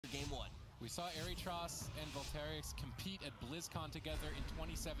We saw Azeroth and Volterix compete at BlizzCon together in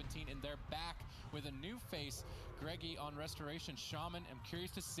 2017, and they're back with a new face, Greggy on Restoration Shaman. I'm curious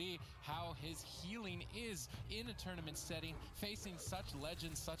to see how his healing is in a tournament setting, facing such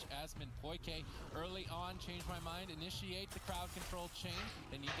legends such as Minpoike. Early on, change my mind, initiate the crowd control chain.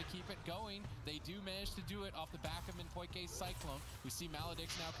 They need to keep it going. They do manage to do it off the back of Minpoike's Cyclone. We see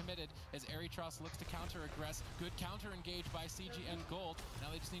Maledict's now committed as Azeroth looks to counter-aggress. Good counter-engage by CGN Gold. Now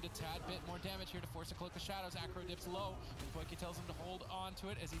they just need a tad bit more damage here to force a Cloak of Shadows. Acro dips low. Minpoike tells him to hold on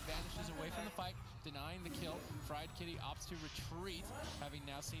to it as he vanishes away from the fight, denying the kill. Fried Kitty opts to retreat, having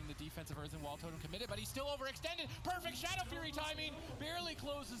now seen the defensive Earthen Wall Totem committed, but he's still overextended. Perfect Shadow Fury timing. Barely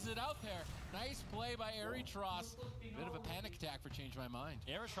closes it out there. Nice play by Azeroth. Bit of a panic attack for Change My Mind.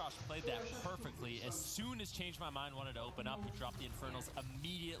 Azeroth played that perfectly. As soon as Change My Mind wanted to open up, he dropped the Infernals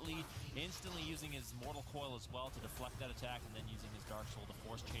immediately, instantly using his Mortal Coil as well to deflect that attack, and then using his Dark Soul to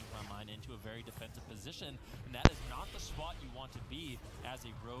force Change My Mind into a very defensive position. And that is not the spot you want to be as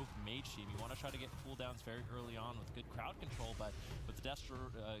a rogue mage team. You want to try to get cooldowns very early on with good crowd control, but with the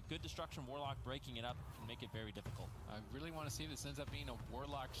good Destruction Warlock breaking it up can make it very difficult. I really want to see if this ends up being a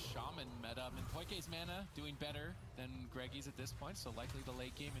Warlock Shaman meta. Minpoike's mana doing better than Greggy's at this point, so likely the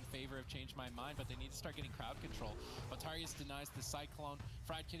late game in favor of Change My Mind, but they need to start getting crowd control. Voltarius denies the Cyclone.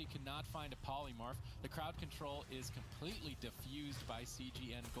 Fried Kitty could not find a Polymorph. The crowd control is completely diffused by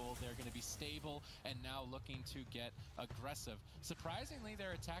CGN Gold. They're going to be stable and now looking to get aggressive. Surprisingly,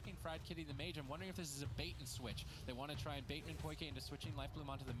 they're attacking Fried Kitty the Mage. I'm wondering if this is a bait and switch. They want to try and bait Minpoike into switching Life Bloom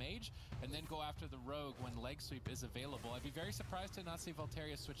onto the Mage and then go after the Rogue when Leg Sweep is available. I'd be very surprised to not see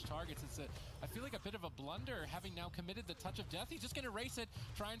Voltarius switch targets. I feel like a bit of a blunder, having now committed the Touch of Death. He's just going to race it,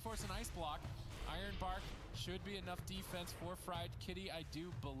 try and force an Ice Block. Iron Bark should be enough defense for Fried Kitty, I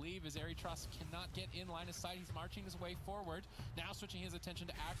do believe, as Azeroth cannot get in line of sight. He's marching his way forward, now switching his attention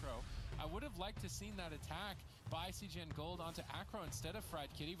to Acro. I would have liked to seen that attack by CGN Gold onto Acro instead of Fried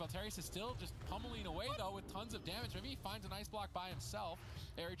Kitty. Voltarius is still just pummeling away, though, with tons of damage. Maybe he finds an Ice Block by himself.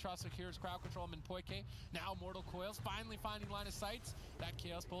 Azeroth secures crowd control. Minpoike now Mortal Coils, finally finding line of sight. That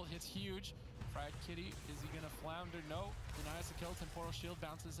Chaos Bolt hits huge. Fried Kitty, is he going to flounder? No. Denies the kill. Temporal Shield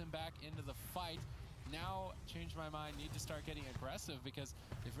bounces him back into the fight. Now, Change My Mind need to start getting aggressive because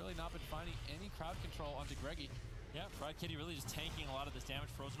they've really not been finding any crowd control onto Greggy. Yeah, Fried Kitty really just tanking a lot of this damage.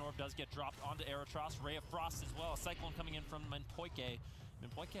 Frozen Orb does get dropped onto Azeroth. Ray of Frost as well. Cyclone coming in from Minpoike.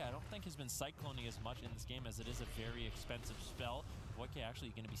 Minpoike, I don't think has been cycloning as much in this game as it is a very expensive spell. Minpoike actually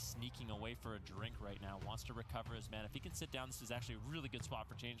going to be sneaking away for a drink right now. Wants to recover his mana. If he can sit down, this is actually a really good spot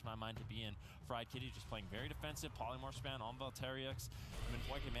for Change My Mind to be in. Fried Kitty just playing very defensive. Polymorph span on Voltarius.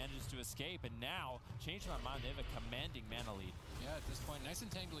 Minpoike manages to escape, and now Change My Mind, they have a commanding mana lead. Yeah, at this point, nice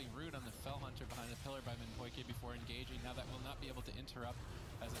entangling root on the Fell Hunter behind the pillar by Minpoike before engaging. Now that will not be able to interrupt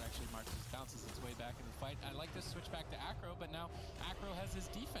as it actually bounces its way back in the fight. I like this switch back to Acro, but now Acro has his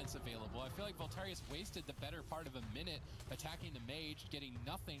defense available. I feel like Voltarius wasted the better part of a minute attacking the Mage, getting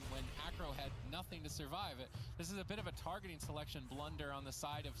nothing when Acro had nothing to survive it. This is a bit of a targeting selection blunder on the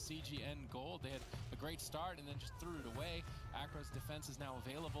side of CGN Gold. They had a great start and then just threw it away. Acro's defense is now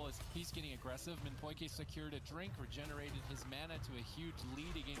available as he's getting aggressive. Minpoike secured a drink, regenerated his mana to a huge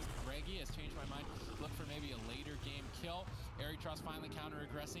lead against Greggy, as Change My Mind look for maybe a later game kill. Azeroth finally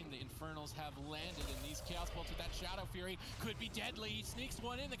counter-aggressing. The Infernals have landed, and these Chaos Bolts with that Shadow Fury could be deadly. He sneaks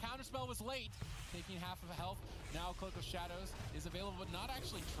one in. The counterspell was late, taking half of health. Now Cloak of Shadows is available, but not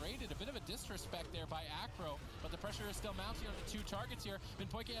actually traded. A bit of a disrespect there by Acro, but the pressure is still mounting on the two targets here.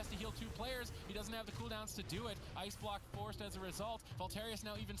 Minpoike has to heal two players. He doesn't have the cooldowns to do it. Ice Block forced as a result. Voltarius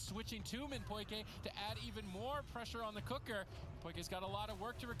now even switching to Minpoike to add even more pressure on the cooker. Minpoike's got a lot of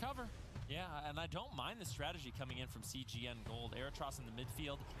work to recover. Yeah, and I don't mind the strategy coming in from CGN Gold. Azeroth in the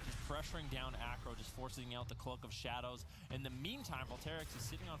midfield, just pressuring down Acro, just forcing out the Cloak of Shadows. In the meantime, Voltarius is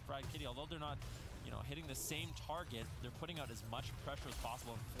sitting on Fried Kitty. Although they're not, hitting the same target, they're putting out as much pressure as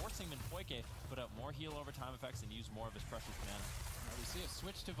possible and forcing Minpoike to put out more heal over time effects and use more of his precious mana. We see a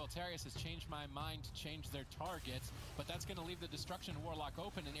switch to Voltarius has changed my mind to change their targets, but that's going to leave the Destruction Warlock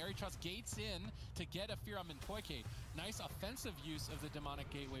open, and Azeroth gates in to get a fear on Minpoike. Nice offensive use of the Demonic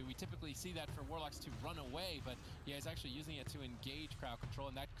Gateway. We typically see that for Warlocks to run away, but yeah, he's actually using it to engage crowd control,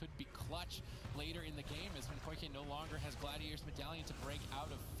 and that could be clutch later in the game as Minpoike no longer has Gladiator's Medallion to break out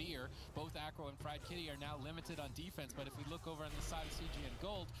of fear. Both Acro and Fried Kitty are now limited on defense, but if we look over on the side of CGN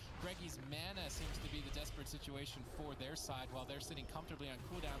Gold, Greggy's mana seems to be the desperate situation for their side while they're sitting comfortably on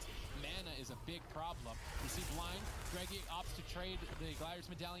cooldowns. Mana is a big problem. You see blind, Greggy opts to trade the Gladiator's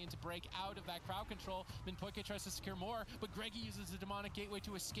Medallion to break out of that crowd control. Minpoike tries to secure more, but Greggy uses the Demonic Gateway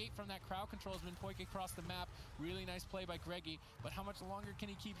to escape from that crowd control as Minpoike across the map. Really nice play by Greggy, but how much longer can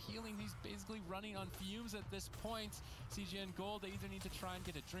he keep healing? He's basically running on fumes at this point. CGN Gold, they either need to try and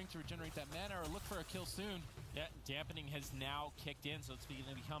get a drink to regenerate that mana or look for a kill soon. Yeah, dampening has now kicked in, so it's going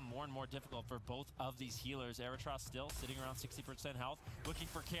to become more and more difficult for both of these healers. Eritros still sitting around 60% health, looking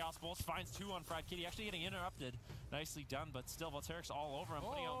for Chaos Bolts, finds 2 on Fried Kitty, actually getting interrupted. Nicely done, but still Voltairix all over him,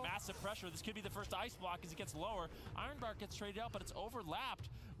 putting out massive pressure. This could be the first ice block as it gets lower. Ironbark gets traded out, but it's overlapped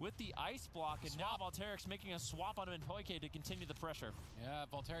with the ice block, and now Voltairix making a swap on Minpoike to continue the pressure. Yeah,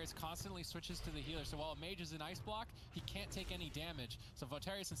 Voltairix constantly switches to the healer, so while Mage is an ice block, he can't take any damage. So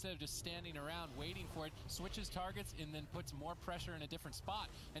Voltairix, instead of just standing around waiting for it, switches targets and then puts more pressure in a different spot.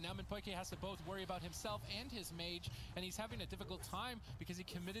 And now Minpoike has to both worry about himself and his Mage, and he's having a difficult time because he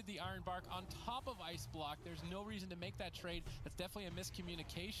committed the Ironbark on top of ice block. There's no reason to make that trade. That's definitely a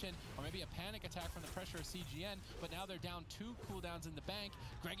miscommunication, or maybe a panic attack from the pressure of CGN, but now they're down 2 cooldowns in the bank.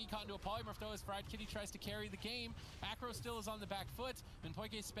 Greggy caught into a polymorph though as Fried Kitty tries to carry the game. Acro still is on the back foot.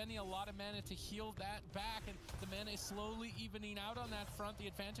 Minpoike is spending a lot of mana to heal that back, and the mana is slowly evening out on that front. The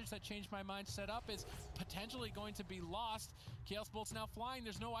advantage that Changed My Mind set up is potentially going to be lost. Chaos Bolt's now flying.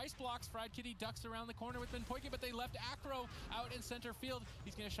 There's no ice blocks. Fried Kitty ducks around the corner with Minpoike, but they left Acro out in center field.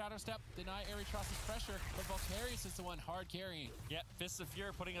 He's going to Shadow Step, deny Eritros' pressure, but Voltairix is the one hard carrying. Yep, Fists of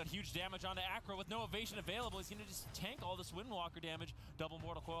Fury putting out huge damage onto Acro with no evasion available. He's going to just tank all this Windwalker damage. Double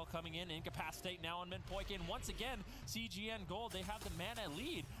Mortal Coil coming in, incapacitate now on Minpoike, and once again, CGN Gold, they have the mana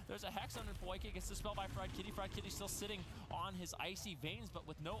lead. There's a Hex on Minpoike, gets dispelled by Fried Kitty. Fried Kitty still sitting on his icy veins, but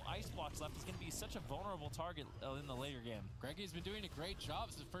with no ice blocks left, he's going to be such a vulnerable target in the later game. Greggy's been doing a great job.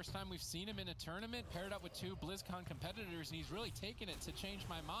 It's the first time we've seen him in a tournament, paired up with 2 BlizzCon competitors, and he's really taken it to Change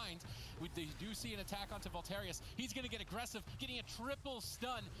My Mind. We do see an attack onto Voltairix. He's going to get aggressive, getting a triple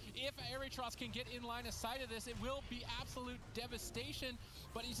stun. If Eritros can get in line of sight of this, it will be absolute devastation,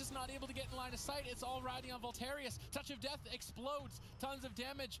 but he's just not able to get in line of sight. It's all riding on Voltairix. Touch of Death explodes, tons of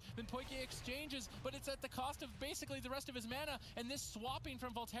damage. Minpoike exchanges, but it's at the cost of basically the rest of his mana, and this swapping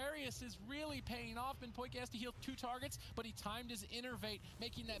from Voltairix is really paying off. Minpoike has to heal 2 targets, but he timed his Innervate,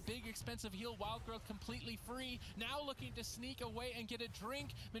 making that big expensive heal Wild Growth completely free. Now looking to sneak away and get a drink.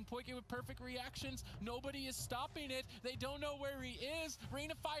 Minpoike with perfect reactions. Nobody is stopping it. They don't know where he is. Rain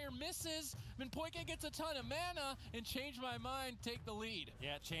of Fire misses. Minpoike gets a ton of mana, and Change My Mind take the lead.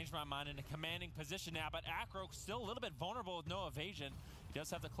 Yeah, Changed My Mind in a commanding position now, but Acro still a little bit vulnerable with no evasion. He does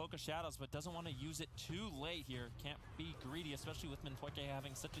have the Cloak of Shadows, but doesn't want to use it too late here. Can't be greedy, especially with Minpoike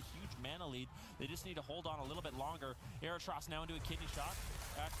having such a huge mana lead. They just need to hold on a little bit longer. Eritros now into a kidney shot.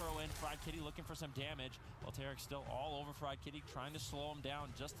 Acro and Fried Kitty looking for some damage. Voltairix still all over Fried Kitty, trying to slow him down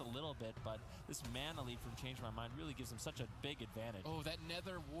just a little bit, but this mana lead from Change My Mind really gives him such a big advantage. Oh, that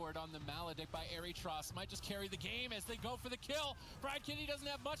Nether Ward on the Maledict by Eritros might just carry the game as they go for the kill. Fried Kitty doesn't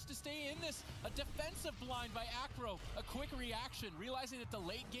have much to stay in this. A defensive blind by Acro. A quick reaction, realizing that the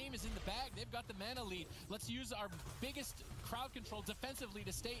late game is in the bag. They've got the mana lead. Let's use our biggest crowd control defensively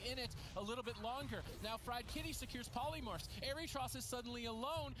to stay in it a little bit longer. Now Fried Kitty secures polymorphs. Eritros is suddenly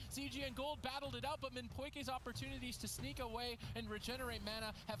alone. CGN Gold battled it out, but Minpoike's opportunities to sneak away and regenerate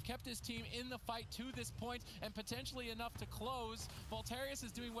mana have kept his team in the fight to this point, and potentially enough to close. Voltairix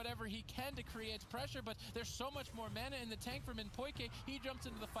is doing whatever he can to create pressure, but there's so much more mana in the tank for Minpoike. He jumps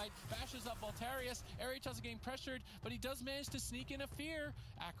into the fight, bashes up Voltairix. Eritros is getting pressured, but he does manage to sneak in a fear.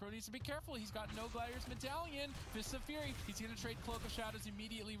 Acro needs to be careful. He's got no Gliders Medallion. Fists of Fury. He's going to trade Cloak of Shadows,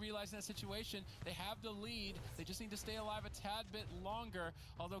 immediately realizing that situation. They have the lead. They just need to stay alive a tad bit longer.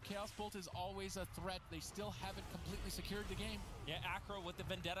 Although Chaos Bolt is always a threat, they still haven't completely secured the game. Yeah, Acro with the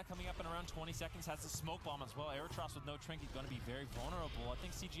Vendetta coming up in around 20 seconds has the Smoke Bomb as well. Eritros with no Trinket going to be very vulnerable. I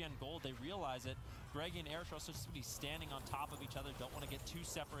think CGN Gold, they realize it. Greg and Eritros are just going to be standing on top of each other. Don't want to get too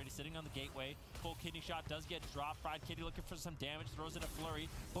separated. Sitting on the gateway. Full kidney shot does get dropped. Fried Kitty looking for some damage. Throws in a flurry.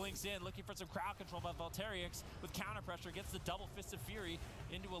 Blinks in. Looking for some crowd control by Voltairix. With counter pressure. Gets the double Fist of Fury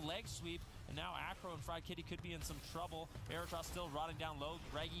into a leg sweep. And now Acro and Fried Kitty could be in some trouble. Eritros still rotting down low.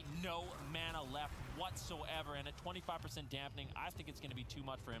 Greggy, no mana left whatsoever. And at 25% dampening, I think it's going to be too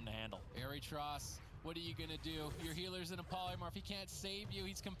much for him to handle. Eritros, what are you going to do? Your healer's in a polymorph. He can't save you.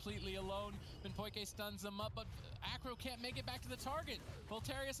 He's completely alone. Minpoike stuns him up, but Acro can't make it back to the target.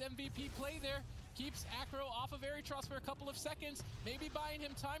 Voltairix MVP play there. Keeps Acro off of Eritros for a couple of seconds, maybe buying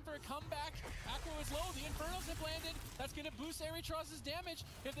him time for a comeback. Acro is low, the Infernos have landed. That's going to boost Eritros' damage.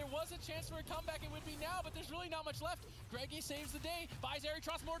 If there was a chance for a comeback, it would be now, but there's really not much left. Greggy saves the day, buys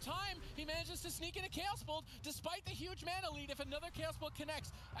Eritros more time. He manages to sneak in a Chaos Bolt, despite the huge mana lead. If another Chaos Bolt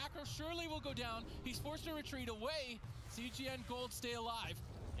connects, Acro surely will go down. He's forced to retreat away. CGN Gold stay alive.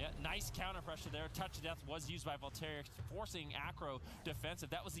 Yeah, nice counter pressure there. Touch of Death was used by Voltaire, forcing Acro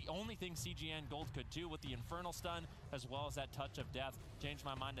defensive. That was the only thing CGN Gold could do with the Infernal Stun, as well as that Touch of Death. Changed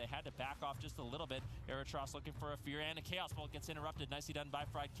my mind. They had to back off just a little bit. Eritros looking for a Fear, and a Chaos Bolt gets interrupted. Nicely done by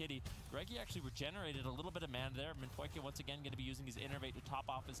Fried Kitty. Greggy actually regenerated a little bit of mana there. Minpoike once again going to be using his Innervate to top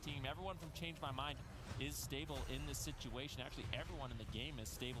off his team. Everyone from Change My Mind is stable in this situation. Actually, everyone in the game is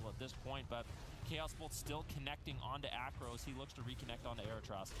stable at this point, but Chaos Bolt still connecting onto Acro as he looks to reconnect onto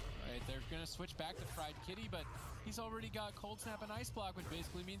Eritros. Right, they're going to switch back to Fried Kitty, but he's already got Cold Snap and Ice Block, which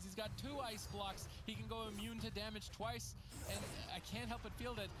basically means he's got 2 Ice Blocks. He can go immune to damage twice, and I can't help but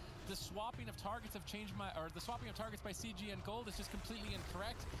feel that the swapping of targets by CGN Gold is just completely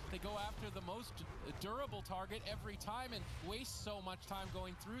incorrect. They go after the most durable target every time and waste so much time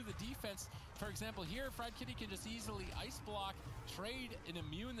going through the defense. For example, here, Fried Kitty can just easily Ice Block, trade and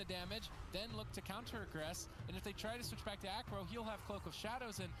immune the damage, then look to counter-aggress. And if they try to switch back to Acro, he'll have Cloak of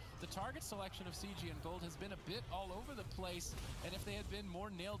Shadows, and the target selection of CGN Gold has been a bit all over the place. And if they had been more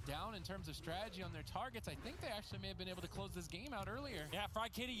nailed down in terms of strategy on their targets, I think they actually may have been able to close this game out earlier. Yeah,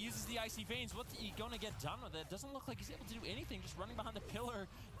 Fried Kitty uses the Icy Veins. What's he going to get done with it? Doesn't look like he's able to do anything, just running behind the pillar,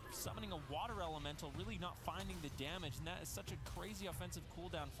 summoning a water elemental, really not finding the damage, and that is such a crazy offensive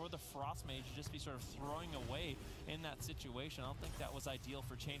cooldown for the Frost Mage to just be sort of throwing away in that situation. I don't think that was ideal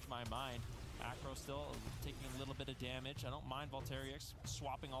for Change My Mind. Acro still taking a little bit of damage. I don't mind Voltairix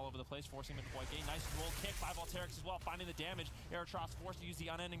swapping all over the place, forcing him into Poike. Nice roll kick by Voltairix as well, finding the damage. Eritros forced to use the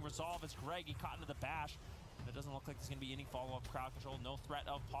Unending Resolve as Greggy caught into the bash. It doesn't look like there's going to be any follow-up crowd control. No threat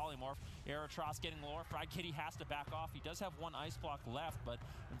of Polymorph. Eritros getting lower. Fried Kitty has to back off. He does have 1 Ice Block left, but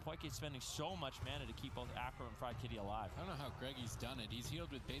Poike is spending so much mana to keep both Acro and Fried Kitty alive. I don't know how Greggy's done it. He's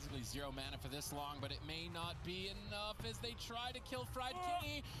healed with basically 0 mana for this long, but it may not be enough as they try to kill Fried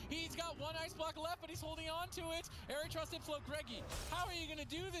Kitty. He's got 1 Ice Block left, but he's holding on to it. Eritros dipflow Greggy. How are you going to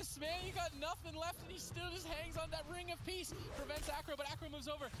do this, man? You got nothing left, and he still just hangs on that Ring of Peace. Prevents Acro, but Acro moves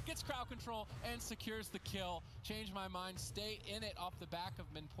over, gets crowd control, and secures the kill. Change My Mind, stay in it off the back of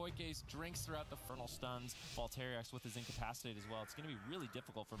Minpoike's drinks throughout the Infernal Stuns. Voltairix with his Incapacitate as well. It's going to be really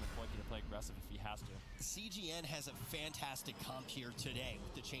difficult for Minpoike to play aggressive if he has to. CGN has a fantastic comp here today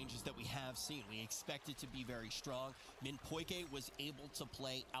with the changes that we have seen. We expect it to be very strong. Minpoike was able to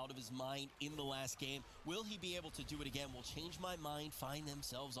play out of his mind in the last game. Will he be able to do it again? Will Change My Mind find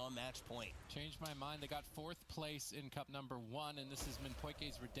themselves on match point? Change My Mind. They got 4th place in Cup number 1, and this is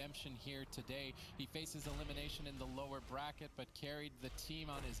Minpoike's redemption here today. He faces elimination in the lower bracket, but carried the team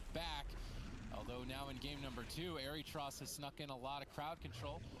on his back. Although now in game number 2, Eritros has snuck in a lot of crowd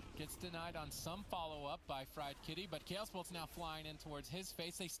control. Gets denied on some follow-up by Fried Kitty, but Chaos Bolt's now flying in towards his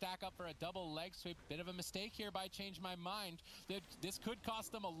face. They stack up for a double leg sweep. Bit of a mistake here by Change My Mind. This could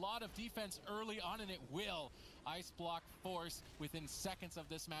cost them a lot of defense early on, and it will. Ice Block force within seconds of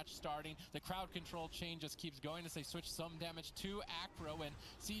this match starting. The crowd control chain just keeps going as they switch some damage to Acro, and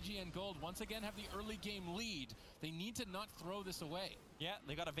CGN Gold once again have the early game lead. They need to not throw this away. Yeah,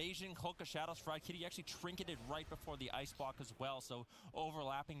 they got Evasion, Cloak of Shadows. Fried Kitty actually trinketed right before the Ice Block as well, so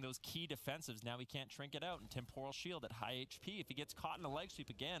overlapping those key defensives. Now he can't trinket out, and Temporal Shield at high HP, if he gets caught in a leg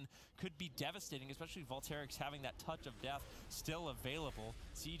sweep again, could be devastating, especially Voltairix having that Touch of Death still available.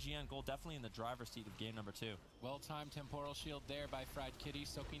 CGN Gold definitely in the driver's seat of game number 2. Well-timed Temporal Shield there by Fried Kitty,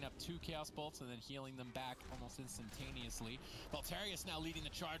 soaking up 2 Chaos Bolts and then healing them back almost instantaneously. Voltairix now leading the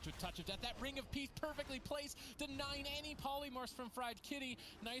charge with Touch of Death. That Ring of Peace perfectly placed, denying any polymorphs from Fried Kitty.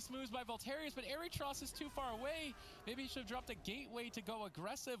 Nice moves by Voltairix, but Eritros is too far away. Maybe he should have dropped a gateway to go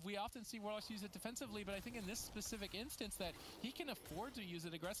aggressive. We often see Warlocks use it defensively, but I think in this specific instance that he can afford to use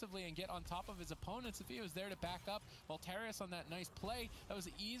it aggressively and get on top of his opponents if he was there to back up Voltairix on that nice play. That was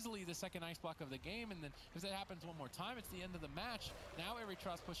easily the 2nd Ice Block of the game, and then if that happens one more time, it's the end of the match. Now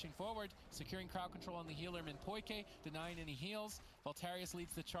Eritros pushing forward, securing crowd control on the healer Minpoike, denying any heals. Voltairix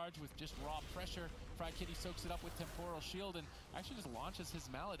leads the charge with just raw pressure. Fried Kitty soaks it up with Temporal Shield and actually just launches his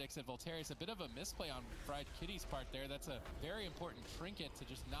Maledicts at Voltairix. A bit of a misplay on Fried Kitty's part there. That's a very important trinket to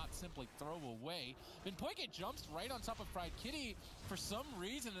just not simply throw away. Minpoike jumps right on top of Fried Kitty for some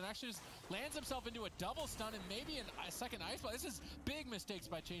reason and actually just lands himself into a double stun and maybe a 2nd Ice Block. This is big mistakes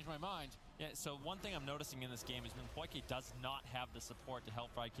by Change My Mind. Yeah, so one thing I'm noticing in this game is Minpoike does not have the support to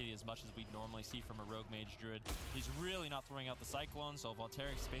help Fried Kitty as much as we'd normally see from a Rogue Mage Druid. He's really not throwing out the Cyclone, so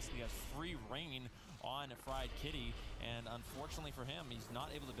Voltairix basically has free reign on Fried Kitty, and unfortunately for him, he's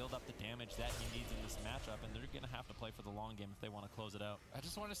not able to build up the damage that he needs in this matchup, and they're going to have to play for the long game if they want to close it out. I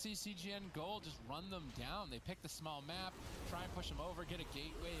just want to see CGN Gold just run them down. They pick the small map, try and push them over, get a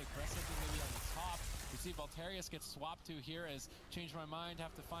gateway aggressively maybe on the top. We see Voltarius get swapped to here as Change My Mind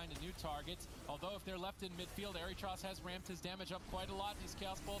have to find a new target. Although if they're left in midfield, Aretros has ramped his damage up quite a lot. These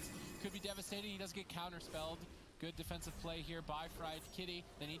Chaos Bolts could be devastating. He does get counterspelled. Good defensive play here by Fried Kitty.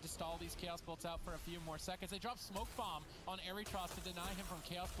 They need to stall these Chaos Bolts out for a few more seconds. They drop Smoke Bomb on Aretros to deny him from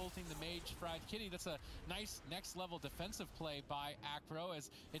Chaos Bolting the Mage Fried Kitty. That's a nice next level defensive play by Acro, as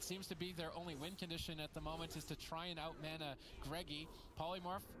it seems to be their only win condition at the moment is to try and out-mana Greggy.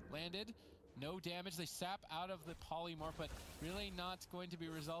 Polymorph landed. No damage. They sap out of the Polymorph, but really not going to be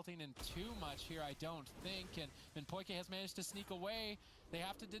resulting in too much here, I don't think. And Poike has managed to sneak away. They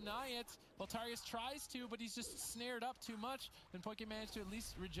have to deny it. Voltarius tries to, but he's just snared up too much. And Poike managed to at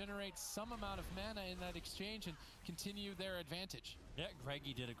least regenerate some amount of mana in that exchange and continue their advantage. Yeah,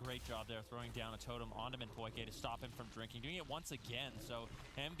 Greggy did a great job there, throwing down a totem onto Minpoike to stop him from drinking, doing it once again. So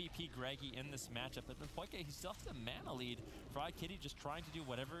MVP Greggy in this matchup, but Minpoike, he still has a mana lead. Fried Kitty just trying to do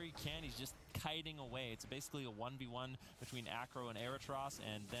whatever he can. He's just kiting away. It's basically a 1v1 between Acro and Aretros,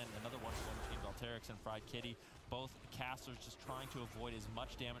 and then another 1v1 between Voltarix and Fried Kitty. Both casters just trying to avoid as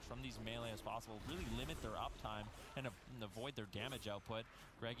much damage from these melee as possible, really limit their uptime and avoid their damage output.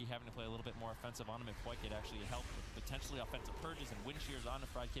 Greggy having to play a little bit more offensive on him, and Poike actually help with potentially offensive purges and wind shears onto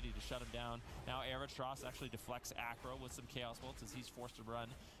Fried Kitty to shut him down. Now Aretros actually deflects Acro with some Chaos Bolts as he's forced to run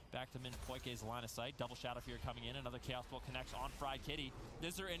back to Minpoike's line of sight. Double Shadow Fear coming in. Another Chaos Bolt connects on Fried Kitty.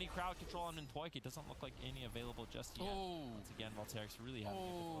 Is there any crowd control on Minpoike? It doesn't look like any available just yet. Once again, Voltarix really having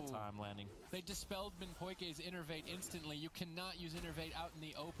a difficult time landing. They dispelled Minpoike's Innervate instantly. You cannot use Innervate out in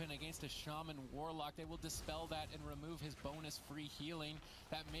the open against a Shaman Warlock. They will dispel that and remove his bonus free healing.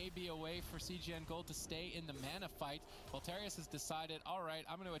 That may be a way for CGN Gold to stay in the mana fight. Voltarius has decided, all right,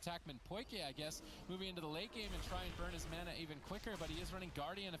 I'm going to attack Minpoike, I guess, moving into the late game and try and burn his mana even quicker, but he is running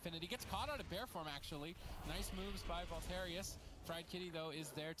Guardian Affinity. Gets caught out of bear form, actually. Nice moves by Voltarius. Fried Kitty, though, is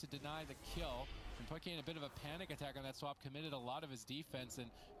there to deny the kill. And Poike in a bit of a panic attack on that swap, committed a lot of his defense, and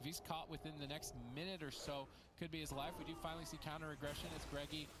if he's caught within the next minute or so, could be his life. We do finally see counter aggression as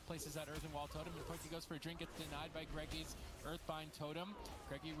Greggy places that Earthen Wall Totem, and Poike goes for a drink, gets denied by Greggy's Earthbind Totem.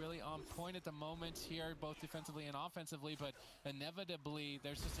 Greggy really on point at the moment here, both defensively and offensively, but inevitably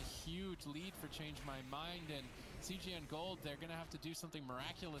there's just a huge lead for Change My Mind, and CGN Gold, they're going to have to do something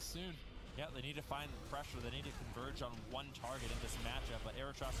miraculous soon. Yeah, they need to find pressure. They need to converge on one target in this matchup, but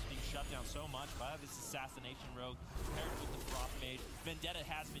Aretros is being shut down so much by this Assassination Rogue paired with the Frost Mage. Vendetta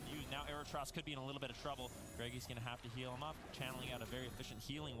has been used. Now Aretros could be in a little bit of trouble. Greggy's going to have to heal him up, channeling out a very efficient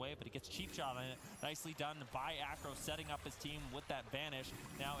healing wave, but he gets cheap shot on it. Nicely done by Acro, setting up his team with that Banish.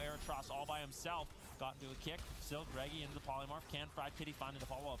 Now Aretros all by himself. Got into a kick. Still Greggy into the Polymorph. Can Fried Kitty find the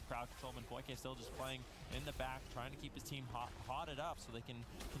follow-up? Crowd control, and Poike still just playing in the back, trying to keep his team hotted up so they can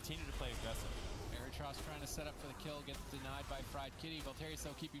continue to play aggressive. Aretros trying to set up for the kill, gets denied by Fried Kitty. Voltarius,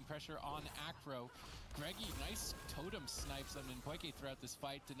 though, keeping pressure on Acro. Greggy, nice totem snipes on Minpoike throughout this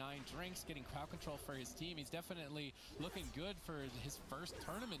fight, denying drinks, getting crowd control for his team. He's definitely looking good for his first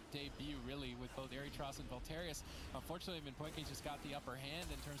tournament debut, really, with both Aretros and Voltarius. Unfortunately, Minpoike's just got the upper hand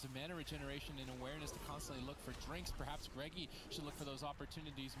in terms of mana regeneration and awareness to constantly look for drinks. Perhaps Greggy should look for those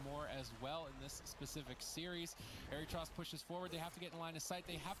opportunities more as well in this specific series. Aretros pushes forward. They have to get in line of sight.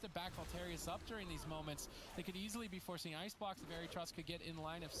 They have to back Voltarius up during these moments. They could easily be forcing ice blocks if Aretros could get in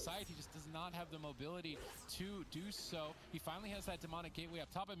line of sight. He just does not have the mobility to do so. He finally has that demonic gateway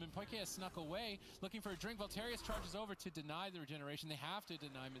up top, and Minpoike has snuck away looking for a drink. Voltarius charges over to deny the regeneration. They have to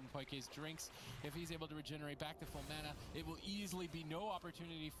deny Minpoike's drinks. If he's able to regenerate back to full mana, it will easily be no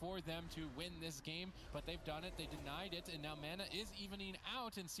opportunity for them to win this game, but they've done it. They denied it, and now mana is evening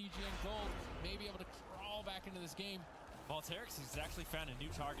out, and CGN Gold may be able to crawl back into this game. Voltarix has actually found a new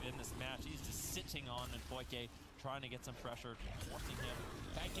target in this match. He's just sitting on Minpoike, trying to get some pressure, forcing him.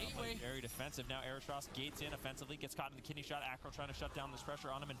 That gateway. Very defensive. Now Aretros gates in offensively, gets caught in the kidney shot. Acro trying to shut down this pressure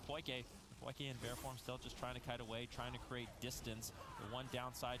on him, and Poike in bear form still just trying to kite away, trying to create distance. The one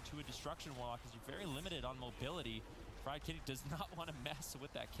downside to a Destruction Warlock is you're very limited on mobility. Fried Kitty does not want to mess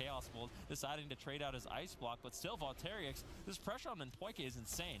with that Chaos Bolt, deciding to trade out his Ice Block, but still Voltarius, this pressure on Minpoike is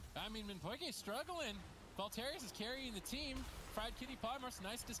insane. I mean, Minpoike is struggling. Voltarius is carrying the team. Fried Kitty Polymorphs,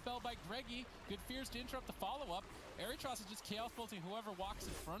 nice dispel by Greggy. Good fears to interrupt the follow-up. Aretros is just Chaos Bolting whoever walks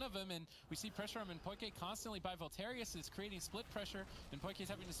in front of him, and we see pressure on Minpoike constantly by Voltarius. Is creating split pressure. Minpoike is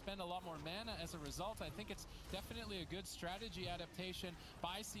having to spend a lot more mana as a result. I think it's definitely a good strategy adaptation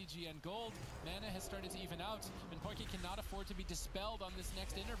by CGN Gold. Mana has started to even out. Minpoike cannot afford to be dispelled on this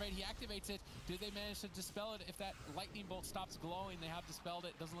next Innervate. He activates it. Do they manage to dispel it? If that Lightning Bolt stops glowing, they have dispelled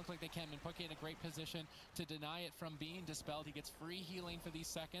it. Doesn't look like they can. Minpoike in a great position to deny it from being dispelled. He gets gets free healing for these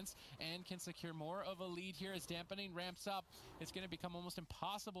seconds and can secure more of a lead here as dampening ramps up. It's going to become almost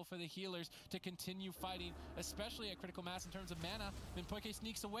impossible for the healers to continue fighting, especially at critical mass in terms of mana. Minpoike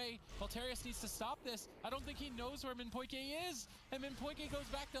sneaks away. Valterius needs to stop this. I don't think he knows where Minpoike is, and Minpoike goes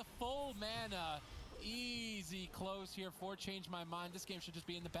back to full mana. Easy close here for Change My Mind. This game should just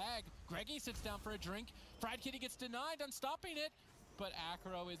be in the bag. Greggy sits down for a drink. Fried Kitty gets denied on stopping it, but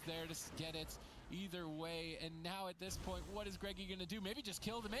Acro is there to get it either way. And now at this point, what is Greggy going to do? Maybe just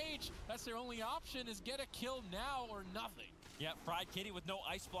kill the mage. That's their only option, is get a kill now or nothing. Yep, Fried Kitty with no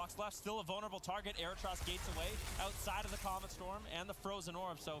ice blocks left. Still a vulnerable target. Eritros gates away outside of the Comet Storm and the Frozen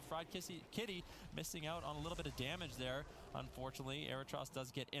Orb. So Fried Kitty missing out on a little bit of damage there. Unfortunately, Eritros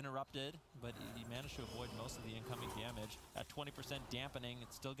does get interrupted, but he managed to avoid most of the incoming damage. At 20% dampening,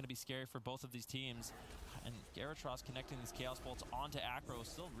 it's still going to be scary for both of these teams. And Eritros connecting these Chaos Bolts onto Acro is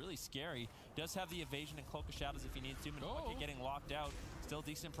still really scary. Does have the evasion and Cloak of Shadows if he needs to. Minpoike getting locked out. Still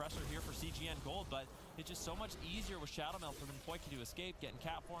decent pressure here for CGN Gold, but it's just so much easier with Shadow Melt for Minpoike to escape, get in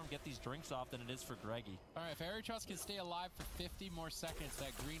cat form, get these drinks off than it is for Greggy. All right, if Eritros can stay alive for 50 more seconds,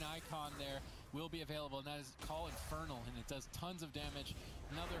 that green icon there will be available, and that is Call Infernal, and it does tons of damage.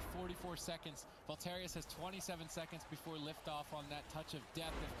 Another 44 seconds. Valterius has 27 seconds before liftoff on that Touch of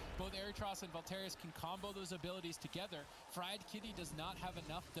Death. If both Eritros and Valterius can combo those abilities together, Fried Kitty does not have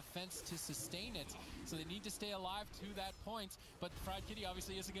enough defense to sustain it, so they need to stay alive to that point. But Fried Kitty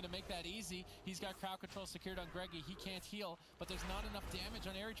obviously isn't going to make that easy. He's got crowd control secured on Greggy. He can't heal, but there's not enough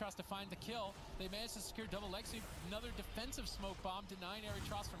damage on Eritros to find the kill. They managed to secure double leg sweep. Another defensive smoke bomb denying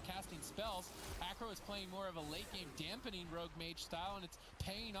Eritros from casting spells. Acro is playing more of a late game dampening rogue mage style, and it's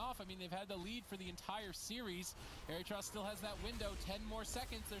paying off. I mean, they've had the lead for the entire series. Eritros still has that window, 10 more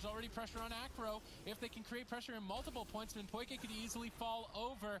seconds. There's already pressure on Acro. If they can create pressure in multiple points, Minpoike could easily fall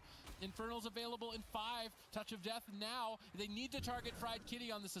over. Infernal's available in 5. Touch of Death now. They need to target Fried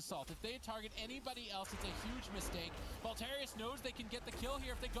Kitty on this assault. If they target anybody else, it's a huge mistake. Valterius knows they can get the kill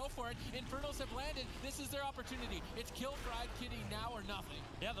here if they go for it. Infernals have landed. This is their opportunity. It's kill Fried Kitty now or nothing.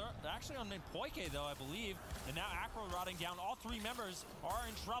 Yeah, they're actually on Minpoike though, I believe. And now Acro rotting down. All 3 members are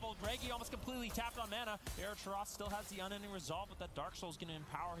in trouble. Greggy almost completely tapped on mana. Eritros still has the unending resolve, but that Dark Soul's going to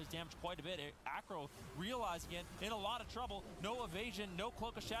empower his damage quite a bit. Acro realizing it, in a lot of trouble. No evasion, no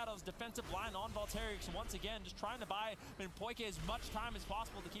Cloak of Shadows, defensive line on Valterius once again, just trying to buy Minpoike as much time as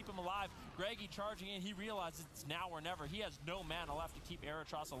possible to keep him alive. Greggy charging in, he realizes it's now or never. He has no mana left to keep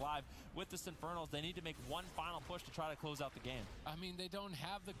Eritros alive. With this Infernals, they need to make one final push to try to close out the game. I mean, they don't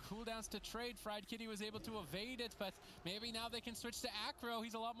have the cooldowns to trade. Fried Kitty was able to evade it, but maybe now they can switch to Acro.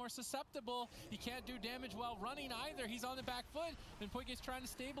 He's a lot more susceptible. He can't do damage while running either. He's on the back foot. Minpoike's trying to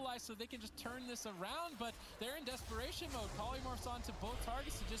stabilize so they can just turn this around, but they're in desperation mode. Polymorphs onto both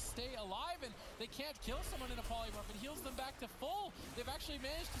targets to just stay alive, and they can't kill someone in a polymorph. It heals them back to full. They've actually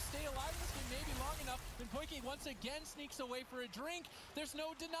managed to stay alive in this game maybe long enough. Minpoike once again sneaks away for a drink. There's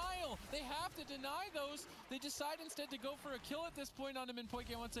no denial. They have to deny those. They decide instead to go for a kill at this point on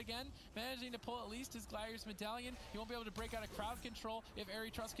Minpoike once again, managing to pull at least his Gladiator's Medallion. He won't be able to break out of crowd control if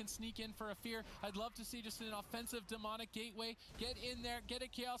Eritros can sneak in for a fear. I'd love to see just an offensive demonic gateway. Get in there, get a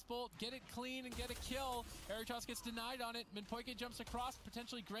Chaos Bolt, get it clean, and get a kill. Eritros gets denied on it. Minpoike jumps across,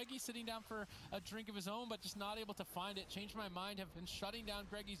 potentially Greggy sitting down for a drink of his own, but just not able to find it. Change My Mind have been shutting down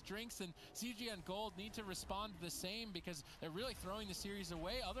Greggy's drinks, and CGN Gold need to respond the same because they're really throwing the series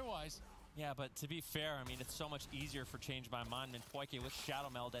away otherwise. Yeah, but to be fair, I mean, it's so much easier for Change My Mind. Minpoike with Shadow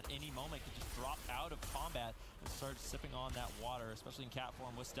Meld at any moment could just drop out of combat and start sipping on that water, especially in cat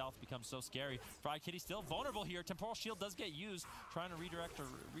form with stealth becomes so scary. Fried Kitty still vulnerable here. Temporal Shield does get used, trying to redirect or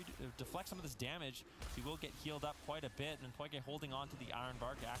deflect some of this damage. He will get healed up quite a bit. Minpoike holding on to the Iron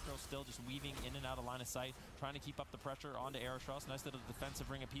Bark. Acro still just weaving in and out of line of sight, trying to keep up the pressure onto Eritros. Nice little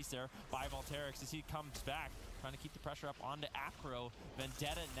defensive ring of peace there by Valterius as he comes back, trying to keep the pressure up onto Acro.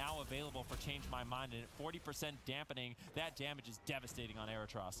 Vendetta now available for Change My Mind, and at 40% dampening, that damage is devastating on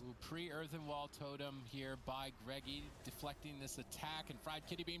Eritros. Pre-Earthen Wall Totem here by Greggy, deflecting this attack, and Fried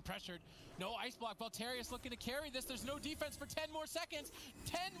Kitty being pressured. No ice block. Valterius looking to carry this. There's no defense for 10 more seconds.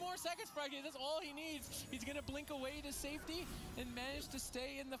 10 more seconds, Fried Kitty. That's all he needs. He's going to blink away to safety and manage to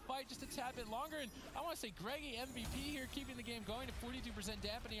stay in the fight just a tad bit longer. And I want to say Greggy MVP here, keeping the game going at 42%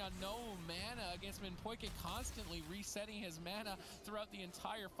 dampening on no mana against Minpoike, constantly resetting his mana throughout the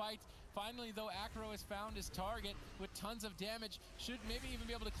entire fight. Finally, though, Acro has found his target with tons of damage. Should maybe even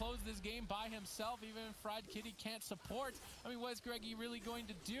be able to close this game by himself, even if Fried Kitty can't support. I mean, what is Greggy really going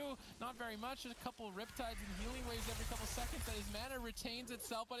to do? Not very much. Just a couple Riptides and healing waves every couple seconds that his mana retains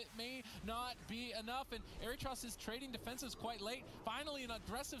itself, but it may not be enough. And Aeritros is trading defensives quite late. Finally, an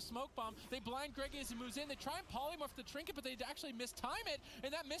aggressive smoke bomb. They blind Greggy as he moves in. They try and polymorph the trinket, but they actually mistime it.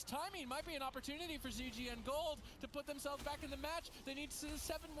 And that mistiming might be an opportunity for CGN Gold to put themselves back in the match. They need 7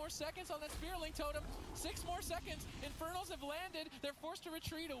 more seconds on that Spearlink Totem. 6 more seconds. Infernals have landed. They're forced to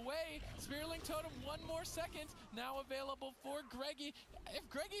retreat away. Spearlink Totem, 1 more second. Now available for Greggy. If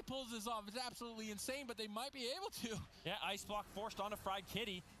Greggy pulls this off, it's absolutely insane, but they might be able to. Yeah, Ice Block forced onto Fried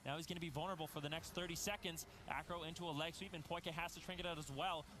Kitty. Now he's going to be vulnerable for the next 30 seconds. Acro into a leg sweep, and Poike has to trinket out as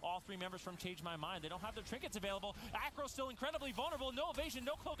well. All 3 members from Change My Mind, they don't have their trinkets available. Acro still incredibly vulnerable. No evasion,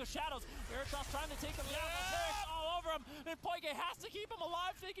 no Cloak of Shadows. Aeritros trying to take him down. Voltairix all over him, and Poike has to keep him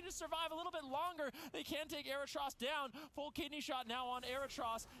alive so they can just survive a little bit longer. They can take Aeritros down. Full kidney shot now on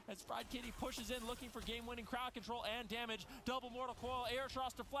Aeritros as Fried Kitty pushes in, looking for game-winning crowd control and damage. Double Mortal Coil,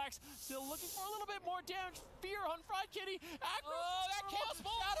 Aeritros deflects, still looking for a little bit more damage. Fear on Fried Kitty. Acro, that Chaos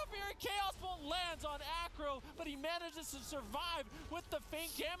Bolt! Shadow Fury Chaos Bolt lands on Acro, but he manages to survive with the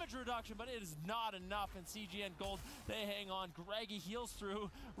faint damage reduction, but it is not enough. And CGN Gold, they hang on. Greggy heals through.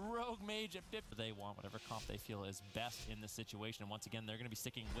 Rogue Mage at 50. They want whatever comp they feel is best in this situation. And once again, they're going to be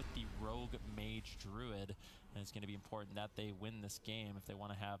sticking with the Rogue Mage Druid, and it's going to be important that they win this game if they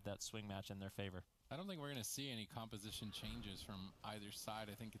want to have that swing match in their favor. I don't think we're going to see any composition changes from either side.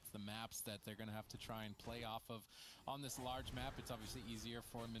 I think it's the maps that they're going to have to try and play off of. On this large map, it's obviously easier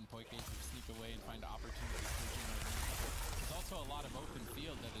for Minpoike to sneak away and find opportunities to generate. There's also a lot of open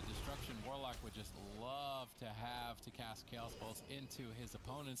field that a Destruction Warlock would just love to have to cast Chaos Bolts into his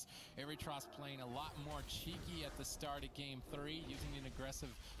opponents. Aeritros playing a lot more cheeky at the start of Game 3, using an aggressive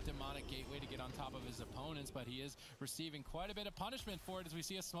Demonic Gateway to get on top of his opponents, but he is receiving quite a bit of punishment for it as we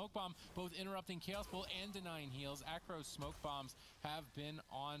see a Smoke Bomb both interrupting Chaos Bolt and denying heals. Acro's Smoke Bombs have been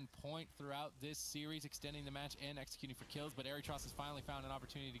on point throughout this series, extending the match and executing for kills, but Aeritros has finally found an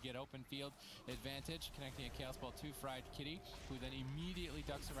opportunity to get open field advantage, connecting a Chaos Bolt to Fried Kitty, who then immediately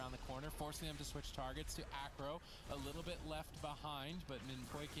ducks around the corner, forcing them to switch targets to Acro. A little bit left behind, but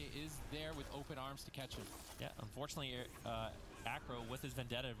Minpoike is there with open arms to catch him. Yeah, unfortunately, Acro, with his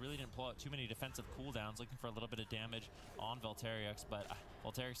Vendetta, really didn't pull out too many defensive cooldowns, looking for a little bit of damage on Voltairix, but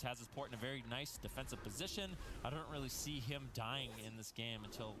Voltairix has his port in a very nice defensive position. I don't really see him dying in this game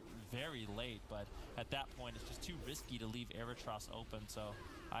until very late, but at that point, it's just too risky to leave Aeritros open, so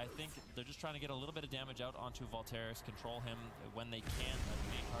I think they're just trying to get a little bit of damage out onto Voltairix, control him when they can. The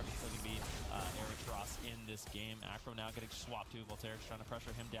main target's still going to be Aeritros in this game. Acro now getting swapped to Voltairix, trying to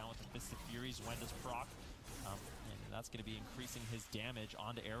pressure him down with the Fist of Furies. When does proc? And that's going to be increasing his damage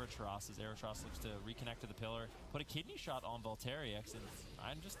onto Aeritros as Aeritros looks to reconnect to the pillar, put a kidney shot on Voltairix, and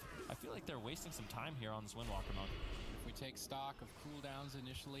I feel like they're wasting some time here on this Windwalker mode. If we take stock of cooldowns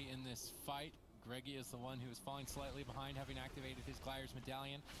initially in this fight, Greggy is the one who is falling slightly behind, having activated his Gliders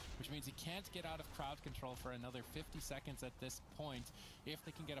Medallion, which means he can't get out of crowd control for another 50 seconds at this point. If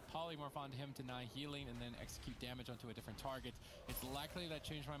they can get a polymorph onto him, deny healing, and then execute damage onto a different target, it's likely that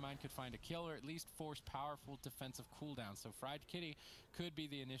Change My Mind could find a kill or at least force powerful defensive cooldowns. So Fried Kitty could be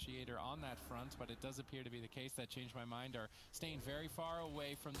the initiator on that front, but it does appear to be the case that Change My Mind are staying very far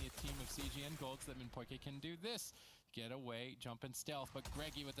away from the team of CGN Gold, so that Minpoike can do this. Get away, jump and stealth, but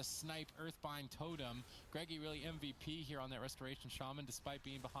Greggy with a snipe Earthbind Totem. Greggy really MVP here on that Restoration Shaman, despite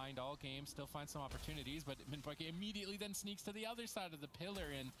being behind all games, still finds some opportunities, but Minpoike immediately then sneaks to the other side of the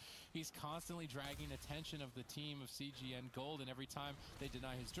pillar, and he's constantly dragging attention of the team of CGN Gold, and every time they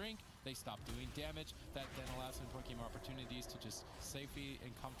deny his drink, they stop doing damage. That then allows Minpoike more opportunities to just safely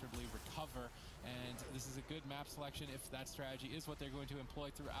and comfortably recover, and this is a good map selection if that strategy is what they're going to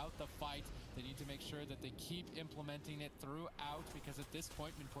employ throughout the fight. They need to make sure that they keep implementing it throughout, because at this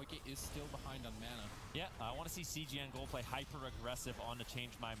point, Minpoike is still behind on mana. Yeah, I want to see CGN Gold play hyper-aggressive on to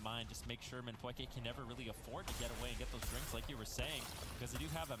Change My Mind. Just make sure Minpoike can never really afford to get away and get those drinks like you were saying, because they do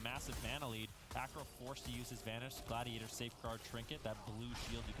have a massive mana lead. Acro forced to use his Vanish, Gladiator Safeguard Trinket, that blue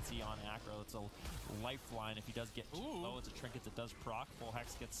shield you can see on Acro. It's a lifeline if he does get too low. It's a trinket that does proc. Full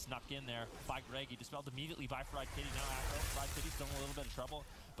Hex gets snuck in there by Greggy, dispelled immediately by Fried Kitty. Now Acro, Fried Kitty still in a little bit of trouble.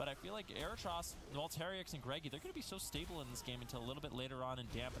 But I feel like Aeritros, Voltairix, and Greggy, they're going to be so stable in this game until a little bit later on in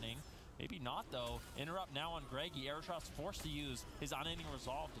dampening. Maybe not, though. Interrupt now on Greggy. Aerotross forced to use his unending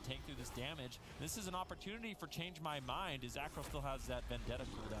resolve to take through this damage. This is an opportunity for Change My Mind, as Acro still has that Vendetta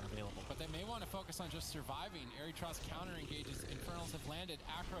cooldown available. But they may want to focus on just surviving. Aerotross counter engages. Infernals have landed.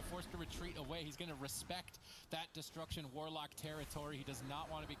 Acro forced to retreat away. He's going to respect that Destruction Warlock territory. He does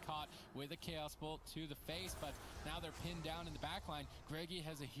not want to be caught with a Chaos Bolt to the face, but now they're pinned down in the backline. Greggy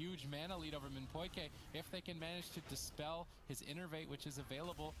has a huge mana lead over Minpoike. If they can manage to dispel his Innervate, which is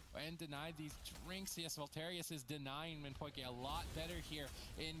available, and deny these drinks, yes, Voltarius is denying Minpoike a lot better here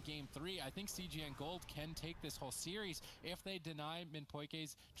in Game 3. I think CGN Gold can take this whole series if they deny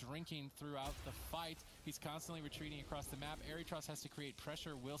Minpoike's drinking throughout the fight. He's constantly retreating across the map. Aerotross has to create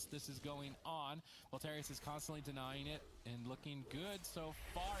pressure whilst this is going on. Voltarius is constantly denying it and looking good so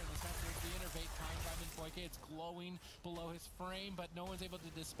far in this match. There's the Innervate timed by Minpoike. It's glowing below his frame, but no one's able to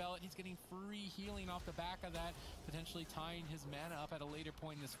dispel it. He's getting free healing off the back of that, potentially tying his mana up at a later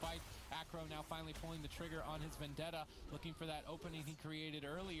point in this fight. Acro now finally pulling the trigger on his Vendetta, looking for that opening he created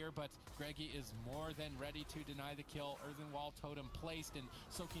earlier, but Greggy is more than ready to deny the kill. Earthen Wall Totem placed and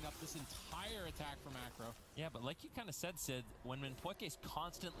soaking up this entire attack from Acro. Yeah, but like you kind of said, Sid, when Minpoike is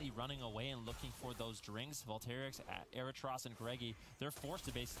constantly running away and looking for those drinks, Voltarius, Aerotross, and Greggy, they're forced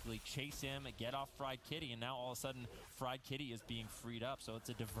to basically chase him, get off Fried Kitty, and now all of a sudden Fried Kitty is being freed up. So it's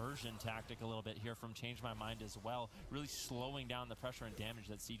a diversion tactic a little bit here from Change My Mind as well, really slowing down the pressure and damage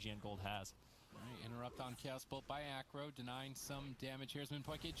that CGN Gold has. All right, interrupt on Chaos Bolt by Acro, denying some damage here as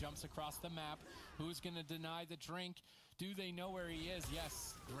Minpoike jumps across the map. Who's going to deny the drink? Do they know where he is?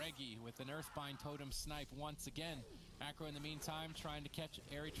 Yes, Greggy with an Earthbind Totem snipe once again. Acro in the meantime trying to catch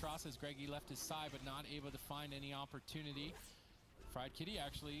Aerotross as Greggy left his side, but not able to find any opportunity. Fried Kitty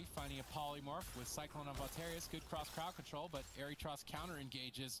actually finding a polymorph with Cyclone on Voltarius. Good cross crowd control, but Aerotross counter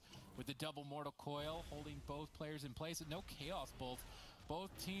engages with the double Mortal Coil, holding both players in place. No Chaos Bolt.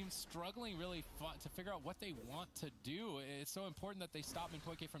 Both teams struggling really to figure out what they want to do. It's so important that they stop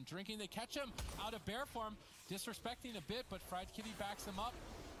Minpoike from drinking. They catch him out of bear form, disrespecting a bit, but Fried Kitty backs him up.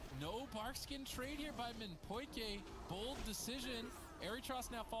 No Barkskin trade here by Minpoike. Bold decision.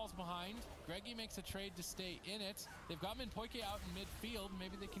 Aerotross now falls behind. Greggy makes a trade to stay in it. They've got Minpoike out in midfield.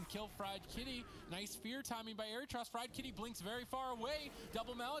 Maybe they can kill Fried Kitty. Nice fear timing by Aerotross. Fried Kitty blinks very far away.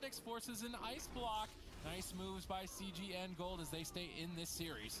 Double Maledix forces an ice block. Nice moves by CGN Gold as they stay in this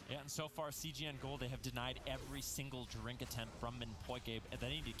series. Yeah, and so far CGN Gold, they have denied every single drink attempt from Minpoike, and they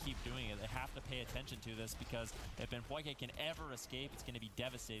need to keep doing it. They have to pay attention to this, because if Minpoike can ever escape, it's going to be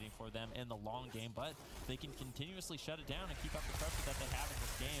devastating for them in the long game. But if they can continuously shut it down and keep up the pressure that they have in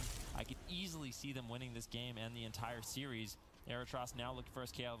this game, I could easily see them winning this game and the entire series. Aerotross now looking for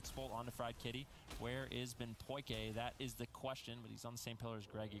his Chaos Bolt onto Fried Kitty. Where is Minpoike? That is the question, but he's on the same pillar as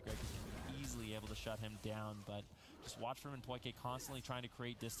Greggy. Greggy's going to be easily able to shut him down, but just watch for Minpoike constantly trying to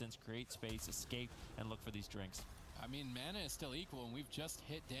create distance, create space, escape, and look for these drinks. I mean, mana is still equal, and we've just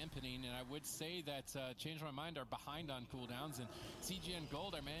hit dampening, and I would say that Change My Mind are behind on cooldowns, and CGN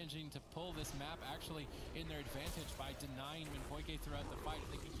Gold are managing to pull this map actually in their advantage by denying Minpoike throughout the fight.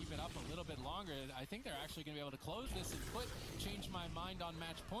 If they can keep it up a little bit longer, I think they're actually going to be able to close this and put Change My Mind on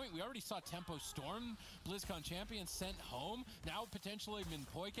match point. We already saw Tempo Storm, BlizzCon champion, sent home. Now potentially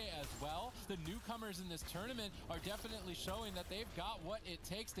Minpoike as well. The newcomers in this tournament are definitely showing that they've got what it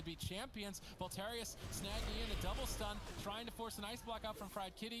takes to be champions. Voltarius snagging in a double stun, trying to force an ice block out from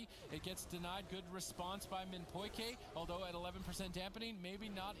Fried Kitty. It gets denied. Good response by Minpoike, although at 11% dampening, maybe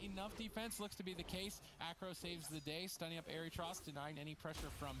not enough defense. Looks to be the case. Acro saves the day, stunning up Aerotross, denying any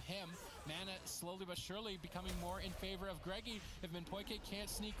pressure from him. Mana slowly but surely becoming more in favor of Greggy. If Minpoike can't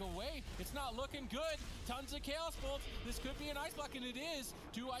sneak away, it's not looking good. Tons of Chaos Bolts. This could be an ice block, and it is.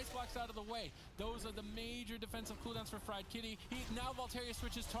 2 ice blocks out of the way. Those are the major defensive cooldowns for Fried Kitty. Now Voltarius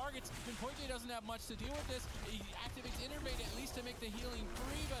switches targets. Minpoike doesn't have much to deal with this. He activates Innervate at least to make the healing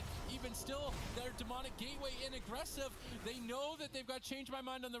free, but even still, their Demonic Gateway in aggressive. They know that they've got Change My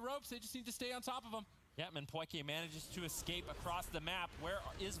Mind on the ropes. They just need to stay on top of them. Yeah, Minpoike manages to escape across the map. Where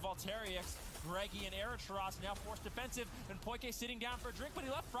is Voltarius? Greggy and Aerotross now forced defensive. Minpoike sitting down for a drink, but he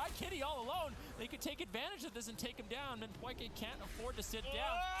left Fried Kitty all alone. They could take advantage of this and take him down. Minpoike can't afford to sit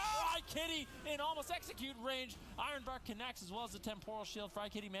down. Fried Kitty in almost execute range. Ironbark connects as well as the Temporal Shield.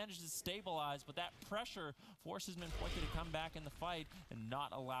 Fried Kitty manages to stabilize, but that pressure forces Minpoike to come back in the fight and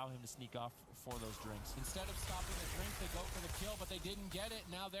not allow him to sneak off for those drinks. Instead of stopping the drink, they go for the kill, but they didn't get it.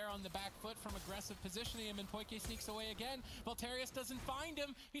 Now they're on the back foot from aggressive position. positioning him, and Poike sneaks away again. Voltarius doesn't find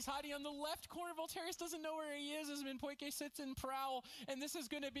him. He's hiding on the left corner. Voltarius doesn't know where he is as Minpoike sits in Prowl, and this is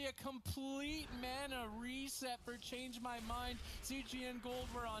going to be a complete mana reset for Change My Mind. CGN Gold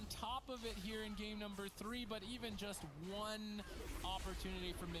were on top of it here in game number 3, but even just one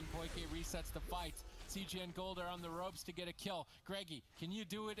opportunity for Minpoike resets the fight. CGN Gold are on the ropes to get a kill. Greggy, can you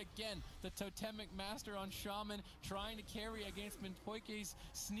do it again? The Totemic Master on Shaman trying to carry against Minpoike's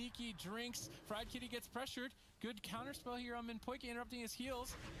sneaky drinks. Fried Kitty gets pressured. Good counterspell here on Minpoike, interrupting his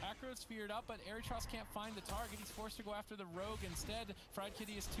heals. Acro's feared up, but Erytros can't find the target. He's forced to go after the rogue instead. Fried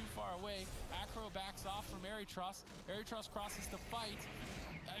Kitty is too far away. Acro backs off from Erytros. Erytros crosses the fight.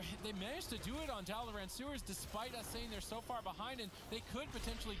 They managed to do it on Dalaran Sewers despite us saying they're so far behind, and they could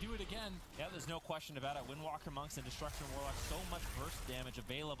potentially do it again. Yeah, there's no question about it. Windwalker Monks and Destruction Warlock, so much burst damage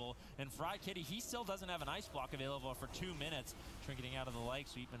available. And Fried Kitty, he still doesn't have an Ice Block available for 2 minutes. Trinketing out of the leg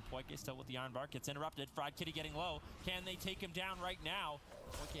sweep, and Poike still with the Iron Bark gets interrupted. Fried Kitty getting low. Can they take him down right now?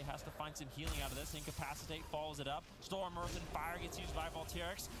 Poike has to find some healing out of this. Incapacitate follows it up. Storm, Earth, and Fire gets used by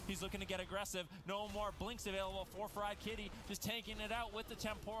Volterix. He's looking to get aggressive. No more blinks available for Fried Kitty. Just tanking it out with the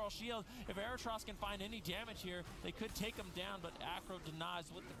Temporal Shield. If Erytros can find any damage here, they could take him down, but Acro denies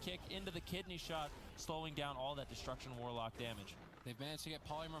with the kick into the kidney shot, slowing down all that Destruction Warlock damage. They've managed to get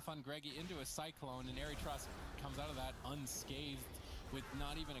Polymorph on Greggy into a Cyclone, and Erytros comes out of that unscathed with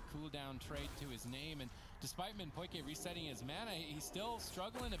not even a cooldown trait to his name. And despite Minpoike resetting his mana, he's still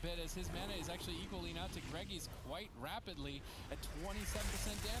struggling a bit as his mana is actually equaling out to Greggy's quite rapidly at 27%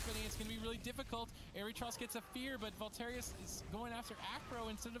 dampening. It's going to be really difficult. Erytros gets a fear, but Voltarius is going after Acro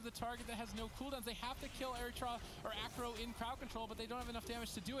instead of the target that has no cooldowns. They have to kill Erytros or Acro in crowd control, but they don't have enough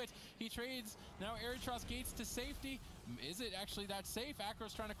damage to do it. He trades. Now Erytros gates to safety. Is it actually that safe?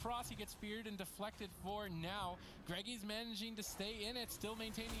 Acro's trying to cross. He gets feared and deflected for now. Greggy's managing to stay in it, still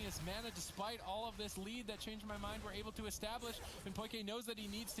maintaining his mana despite all of this lead that Changed My Mind were able to establish. Minpoike knows that he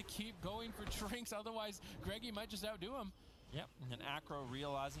needs to keep going for drinks, otherwise Greggy might just outdo him. Yep, and Acro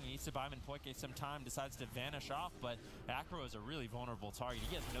realizing he needs to buy Minpoike some time, decides to vanish off, but Acro is a really vulnerable target.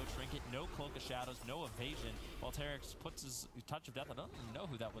 He has no trinket, no Cloak of Shadows, no evasion. Volterix puts his touch of death. I don't even know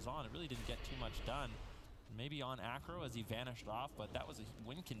who that was on. It really didn't get too much done. Maybe on Acro as he vanished off, but that was a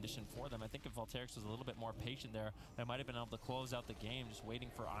win condition for them. I think if Volterix was a little bit more patient there, they might have been able to close out the game just waiting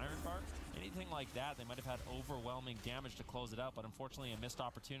for Iron Bark. Anything like that, they might have had overwhelming damage to close it out, but unfortunately a missed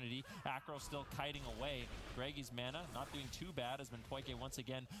opportunity. Acro still kiting away. Greggy's mana not doing too bad as Minpoike once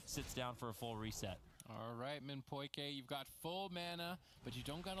again sits down for a full reset. All right, Minpoike, you've got full mana, but you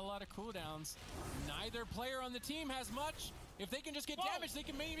don't got a lot of cooldowns. Neither player on the team has much. If they can just get damage, they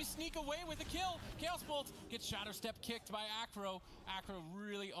can maybe sneak away with a kill. Chaos Bolt gets Shadow Step kicked by Acro. Acro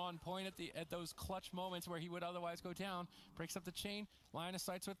really on point at those clutch moments where he would otherwise go down. Breaks up the chain. Line of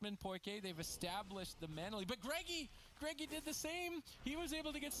sights with Minpoike. They've established the mana lead. But Greggy did the same. He was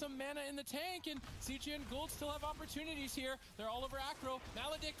able to get some mana in the tank, and CGN Gold still have opportunities here. They're all over Acro.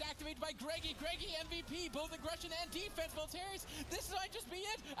 Maledict activated by Greggy. Greggy MVP, both aggression and defense. Voltarius, this might just be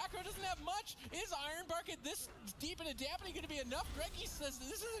it. Acro doesn't have much. Is Iron Bark at this deep in a dampening going to be enough? Greggy says,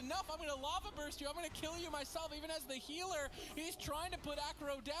 this is enough. I'm going to lava burst you. I'm going to kill you myself, even as the healer. He's trying to put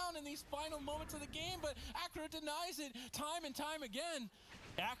Acro down in these final moments of the game, but Acro denies it time and time again.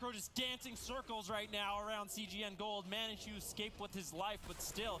 Acro just dancing circles right now around CGN Gold, managed to escape with his life, but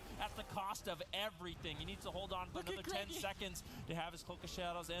still at the cost of everything. He needs to hold on for another 10 seconds to have his Cloak of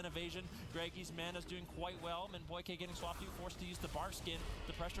Shadows and evasion. Greggy's mana's doing quite well. Minpoike getting swapped, forced to use the Bark Skin.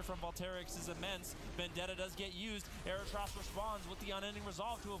 The pressure from Volterix is immense. Vendetta does get used. Erytros responds with the Unending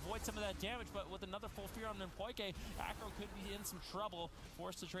Resolve to avoid some of that damage, but with another full fear on Minpoike, Acro could be in some trouble.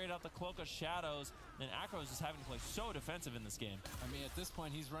 Forced to trade out the Cloak of Shadows, and Acro is just having to play so defensive in this game. I mean, at this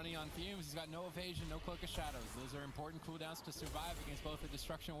point, he's running on fumes. He's got no evasion, no Cloak of Shadows. Those are important cooldowns to survive against both a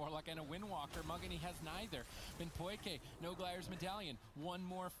Destruction Warlock and a Windwalker. Muggany has neither. Minpoike, no Gliders Medallion. One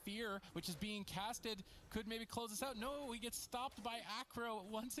more fear, which is being casted. Could maybe close this out. No, he gets stopped by Acro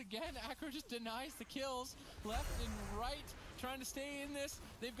once again. Acro just denies the kills left and right, trying to stay in this.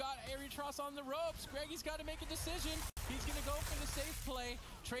 They've got Erytros on the ropes. Greggy's got to make a decision. He's going to go for the safe play,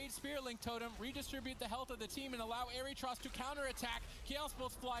 trade Spirit Link Totem, redistribute the health of the team, and allow Erytros to counterattack. Chaos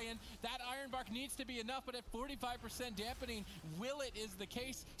Bolts fly in. That Iron Bark needs to be enough, but at 45% dampening, will it is the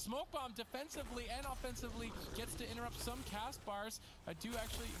case. Smoke Bomb defensively and offensively gets to interrupt some cast bars. I do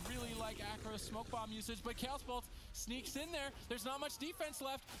actually really like Acro's Smoke Bomb usage, but Chaos Bolt sneaks in there. There's not much defense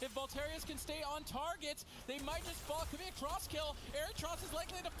left. If Voltarius can stay on target, they might just fall. Could be a cross kill. Erytros is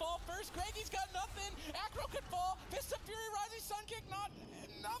likely to fall first. Greggy's got nothing. Acro could fall. Fist of Fury, Rising Sun Kick, not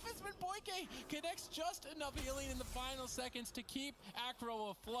enough as Minpoike connects just enough healing in the final seconds to keep Acro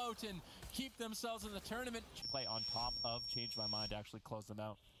afloat and keep themselves in the tournament. Play on top of Change My Mind to actually close them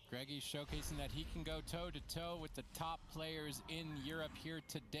out. Greggy's showcasing that he can go toe-to-toe with the top players in Europe here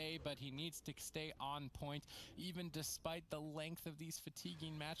today, but he needs to stay on point. Even despite the length of these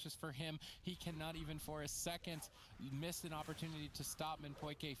fatiguing matches for him, he cannot even for a second miss an opportunity to stop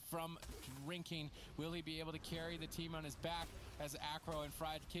Minpoike from drinking. Will he be able to carry the team on his back as Acro and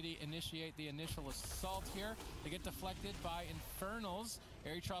Fried Kitty initiate the initial assault here? They get deflected by Infernals.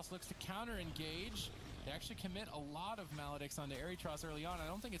 Aeritros looks to counter-engage. They actually commit a lot of Maledicts onto Aeritros early on. I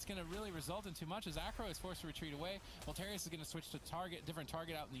don't think it's going to really result in too much as Acro is forced to retreat away. Voltarius is going to switch to different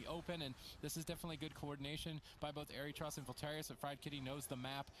target out in the open, and this is definitely good coordination by both Aeritros and Voltarius. But Fried Kitty knows the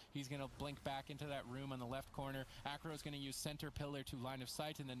map. He's going to blink back into that room on the left corner. Acro is going to use center pillar to line of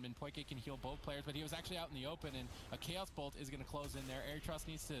sight, and then Minpoike can heal both players, but he was actually out in the open, and a Chaos Bolt is going to close in there. Aeritros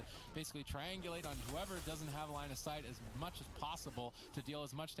needs to basically triangulate on whoever doesn't have line of sight as much as possible to deal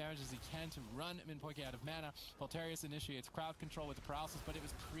as much damage as he can to run Minpoike out of mana. Voltarius initiates crowd control with the paralysis, but it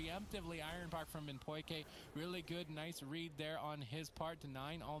was preemptively Ironbark from Minpoike. Really good, nice read there on his part,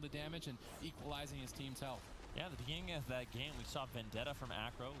 denying all the damage and equalizing his team's health. Yeah, at the beginning of that game, we saw Vendetta from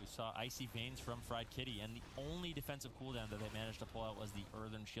Acro, we saw Icy Veins from Fried Kitty, and the only defensive cooldown that they managed to pull out was the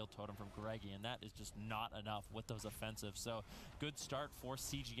Earthen Shield Totem from Greggy, and that is just not enough with those offensives. So, good start for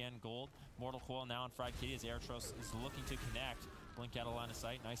CGN Gold. Mortal Coil now on Fried Kitty as Aeritros is looking to connect. Blink out of line of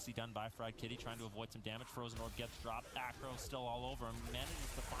sight. Nicely done by Fried Kitty, trying to avoid some damage. Frozen Orb gets dropped. Acro still all over him.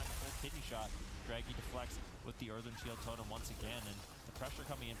 Manages to find the full kidney shot. Greggy deflects with the Earthen Shield Totem once again, and the pressure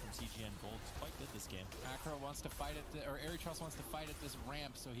coming in from CGN Gold is quite good this game. Acro wants to fight at or Aeritros wants to fight at this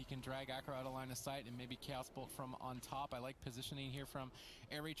ramp so he can drag Acro out of line of sight and maybe Chaos Bolt from on top. I like positioning here from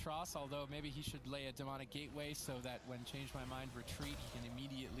Aeritros, although maybe he should lay a Demonic Gateway so that when Change My Mind retreat, he can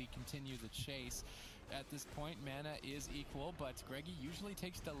immediately continue the chase. At this point, mana is equal, but Greggy usually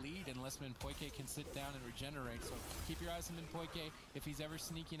takes the lead unless Minpoike can sit down and regenerate. So keep your eyes on Minpoike if he's ever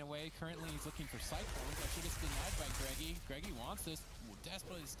sneaking away. Currently, he's looking for Cyclones. I think it's denied by Greggy. Greggy wants this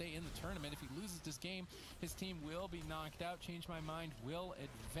desperately to stay in the tournament. If he loses this game, his team will be knocked out. Change My Mind will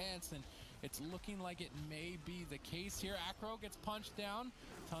advance, and it's looking like it may be the case here. Acro gets punched down,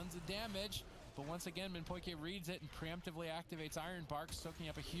 tons of damage. But once again, Minpoike reads it and preemptively activates Ironbark, soaking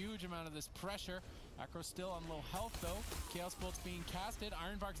up a huge amount of this pressure. Acro still on low health, though. Chaos Bolt's being casted.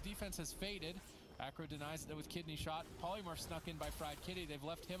 Ironbark's defense has faded. Acro denies it with Kidney Shot. Polymorph snuck in by Fried Kitty. They've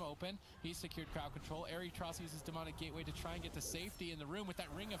left him open. He's secured crowd control. Aeritros uses Demonic Gateway to try and get to safety in the room with that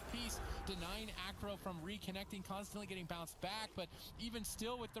Ring of Peace, denying Acro from reconnecting, constantly getting bounced back. But even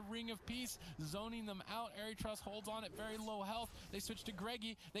still with the Ring of Peace, zoning them out, Aeritros holds on at very low health. They switch to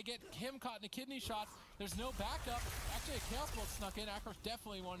Greggy. They get him caught in a Kidney Shot. There's no backup. Actually, a Chaos Bolt snuck in. Acro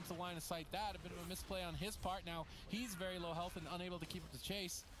definitely wanted to line of sight that. A bit of a misplay on his part. Now he's very low health and unable to keep up the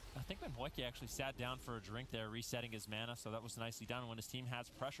chase. I think Minpoike actually sat down for a drink there, resetting his mana, so that was nicely done. When his team has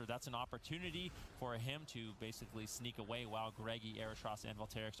pressure, that's an opportunity for him to basically sneak away while Greggy, Aeritros, and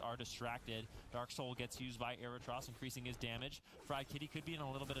Voltarius are distracted. Dark Soul gets used by Aeritros, increasing his damage. Fried Kitty could be in a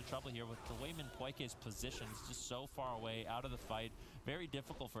little bit of trouble here with the way Minpoike is positioned. He's just so far away out of the fight. Very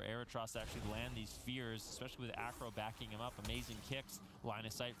difficult for Aeritros to actually land these fears, especially with Acro backing him up. Amazing kicks, line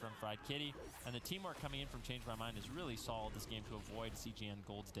of sight from Fried Kitty. And the teamwork coming in from Change My Mind is really solid this game to avoid CGN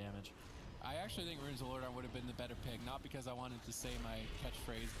Gold's damage. I actually think Runes of Lordran would have been the better pick, not because I wanted to say my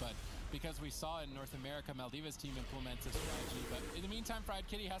catchphrase, but because we saw in North America Maldiva's team implement this strategy. But in the meantime, Fried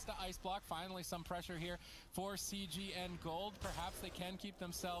Kitty has to ice block. Finally, some pressure here for CGN Gold. Perhaps they can keep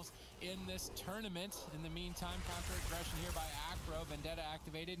themselves in this tournament. In the meantime, counter-aggression here by Acro. Vendetta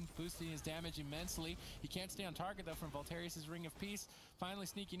activated, boosting his damage immensely. He can't stay on target, though, from Voltarius' Ring of Peace. Finally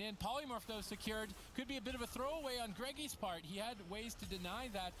sneaking in. Polymorph, though, secured. Could be a bit of a throwaway on Greggy's part. He had ways to deny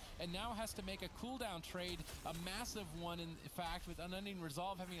that, and now has to make a cooldown trade. A massive one, in fact, with Unending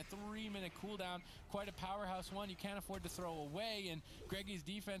Resolve having a 3-minute cooldown. Quite a powerhouse one you can't afford to throw away, and Greggy's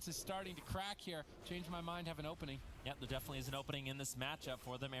defense is starting to crack here. Change My Mind have an opening. Yep, there definitely is an opening in this matchup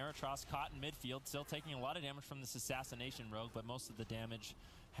for them. Aeritros caught in midfield, still taking a lot of damage from this Assassination Rogue, but most of the damage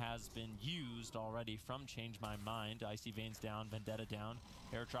has been used already from Change My Mind. Icy Veins down, Vendetta down.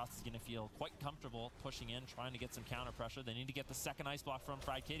 Aeritros is going to feel quite comfortable pushing in, trying to get some counter pressure. They need to get the second ice block from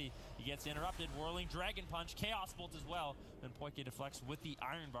Fried Kitty. He gets interrupted, whirling Dragon Punch, Chaos Bolt as well. Then Poike deflects with the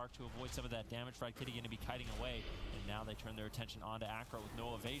Ironbark to avoid some of that damage. Fried Kitty going to be kiting away, and now they turn their attention onto Acro with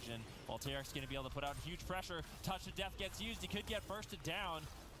no evasion. Voltarius going to be able to put out huge pressure. Touch of Death gets used. He could get bursted down.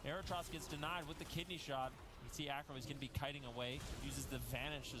 Aeritros gets denied with the Kidney Shot. You see Acro is going to be kiting away, uses the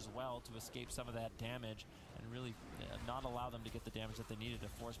Vanish as well to escape some of that damage. and really not allow them to get the damage that they needed to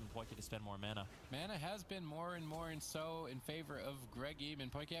force Minpoike to spend more mana. Mana has been more and more in favor of Greggy.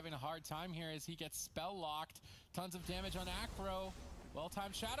 Minpoike having a hard time here as he gets spell locked. Tons of damage on Acro.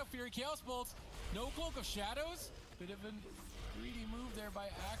 Well-timed Shadow Fury, Chaos Bolts. No Cloak of Shadows. Bit of a greedy move there by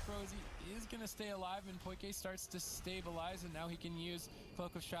Acro as he is going to stay alive. Minpoike starts to stabilize, and now he can use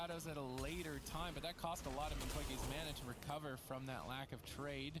Cloak of Shadows at a later time. But that cost a lot of Minpoike's mana to recover from that lack of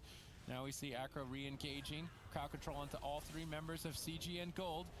trade. Now we see Acro re-engaging, crowd control onto all three members of CGN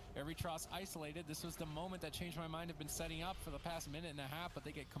Gold. Erytros isolated. This was the moment that Changed My Mind have been setting up for the past minute and a half, but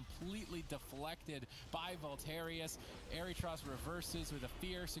they get completely deflected by Voltarius. Erytros reverses with a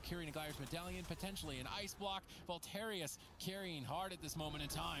Fear, securing a Gliders Medallion, potentially an Ice Block. Voltarius carrying hard at this moment in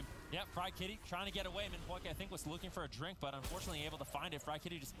time. Yep, Fried Kitty trying to get away. Minpoike, I think, was looking for a drink, but unfortunately able to find it. Fried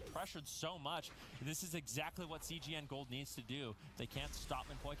Kitty just pressured so much. This is exactly what CGN Gold needs to do. They can't stop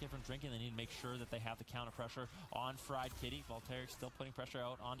Minpoike from drinking. They need to make sure that they have the counter pressure on Fried Kitty. Voltaric still putting pressure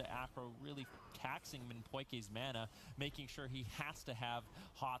out onto Acro, really taxing Minpoike's mana, making sure he has to have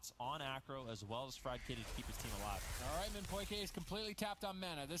Hots on Acro as well as Fried Kitty to keep his team alive. All right, Minpoike is completely tapped on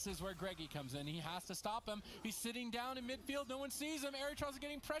mana. This is where Greggy comes in. He has to stop him. He's sitting down in midfield. No one sees him. Erytros is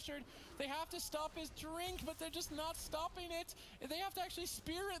getting pressured. They have to stop his drink, but they're just not stopping it. They have to actually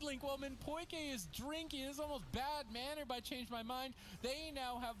Spirit Link while Minpoike is drinking. It's almost bad manner by Change My Mind. They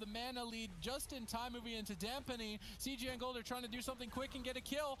now have the mana lead just in time, moving into dampening. CGN Gold are trying to do something quick and get a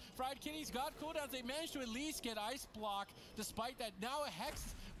kill. Fried Kitty's got cooldowns. They managed to at least get Ice Block despite that. Now a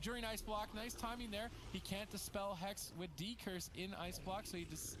Hex during Ice Block. Nice timing there. He can't dispel Hex with D-Curse in Ice Block, so he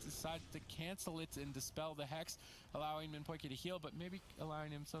decides to cancel it and dispel the Hex, allowing Minpoike to heal, but maybe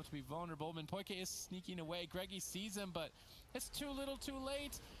allowing himself to be vulnerable. Minpoike is sneaking away. Greggy sees him, but it's too little too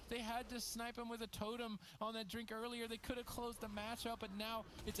late. They had to snipe him with a totem on that drink earlier. They could have closed the matchup, but now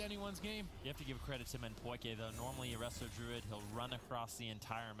it's anyone's game. You have to give credit to Minpoike, though. Normally, a Resto Druid, he'll run across the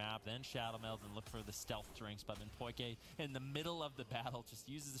entire map, then Shadow Meld and look for the stealth drinks. But Minpoike, in the middle of the battle, just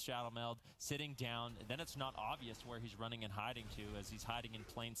uses the Shadow Meld, sitting down. And then it's not obvious where he's running and hiding to, as he's hiding in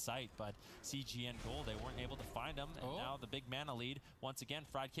plain sight. But CGN Gold, they weren't able to find him. And now the big mana lead. Once again,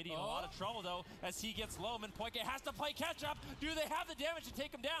 Fried Kitty in a lot of trouble, though, as he gets low. Minpoike has to play catch-up. Do they have the damage to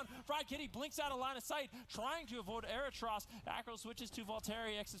take him down? Fried Kitty blinks out of line of sight, trying to avoid Erytros. Acro switches to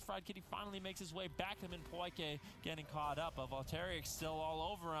Voltaric as Fried Kitty finally makes his way back to Minpoike, getting caught up. But Voltaric still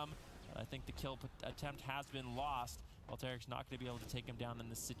all over him. But I think the kill attempt has been lost. Voltaric's not going to be able to take him down in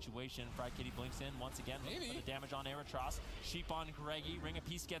this situation. Fried Kitty blinks in once again. Maybe. The damage on Erytros. Sheep on Greggy. Ring of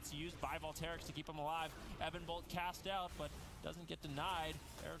Peace gets used by Voltaric to keep him alive. Ebon Bolt cast out, but doesn't get denied.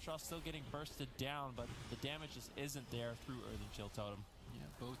 Erytros still getting bursted down, but the damage just isn't there through Earthen Chill Totem. Yeah,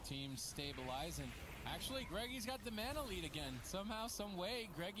 both teams stabilize, and actually Greggy's got the mana lead again. Somehow, some way,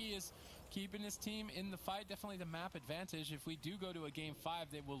 Greggy is keeping his team in the fight. Definitely the map advantage. If we do go to a game 5,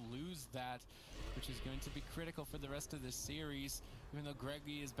 they will lose that, which is going to be critical for the rest of the series. Even though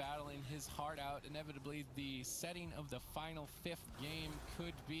Greggy is battling his heart out, inevitably the setting of the final 5th game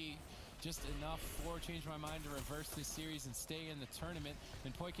could be just enough for Change My Mind to reverse this series and stay in the tournament.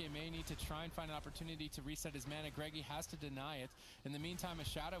 Minpoike may need to try and find an opportunity to reset his mana. Greggy has to deny it. In the meantime, a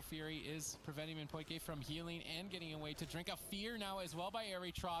Shadow Fury is preventing Minpoike from healing and getting away to drink. A Fear now as well by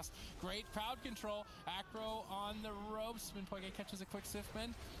Erytros. Great crowd control. Acro on the ropes. Minpoike catches a quick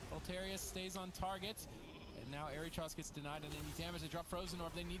Sifman. Voltarius stays on target. And now Erytros gets denied on any damage. They drop Frozen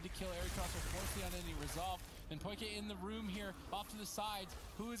Orb. They need to kill Erytros or force the unending resolve. Minpoike in the room here, off to the sides.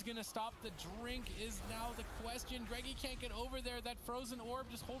 Who is going to stop the drink is now the question. Greggy can't get over there. That Frozen Orb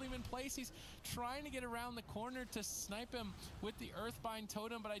just holding him in place. He's trying to get around the corner to snipe him with the Earthbind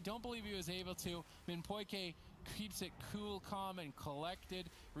Totem, but I don't believe he was able to. Minpoike keeps it cool, calm, and collected,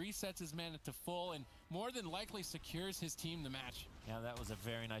 resets his mana to full, and more than likely secures his team the match. Yeah, that was a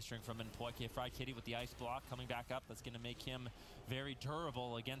very nice drink from Minpoike. Fried Kitty with the Ice Block coming back up. That's going to make him very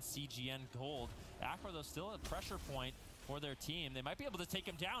durable against CGN Gold. Acro, though, still at pressure point for their team. They might be able to take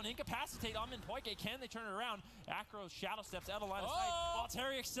him down. Incapacitate on Minpoike. Can they turn it around? Acro Shadow Steps out of line of sight.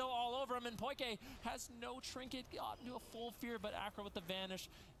 Voltaric still all over him. Minpoike has no trinket. Got into a full Fear, but Acro with the Vanish,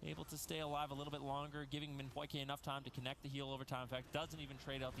 able to stay alive a little bit longer, giving Minpoike enough time to connect the heal over time. In fact, doesn't even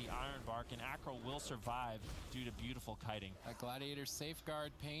trade out the Iron Bark, and Acro will survive due to beautiful kiting. A Gladiator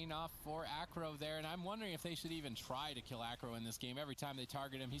Safeguard paying off for Acro there, and I'm wondering if they should even try to kill Acro in this game. Every time they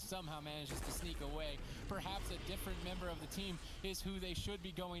target him, he somehow manages to sneak away. Perhaps a different member of the team is who they should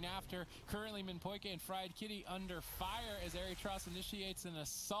be going after. Currently, Minpoike and Fried Kitty under fire as Aeritros initiates an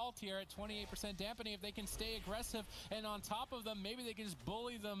assault here at 28% dampening. If they can stay aggressive and on top of them, maybe they can just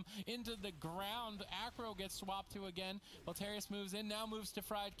bully them into the ground. Acro gets swapped to again. Valterius moves in, now moves to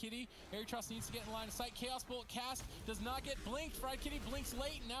Fried Kitty. Aeritros needs to get in line of sight. Chaos Bolt cast does not get blinked. Fried Kitty blinks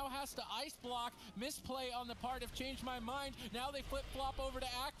late, now has to ice block. Misplay on the part of Change My Mind. Now they flip-flop over to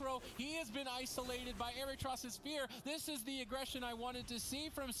Acro. He has been isolated by Aeritros' fear. This is the aggression I wanted to see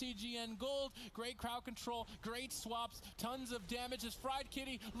from CGN Gold. Great crowd control, great swaps, tons of damage as Fried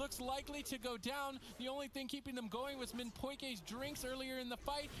Kitty looks likely to go down. The only thing keeping them going was Minpoike's drinks earlier in the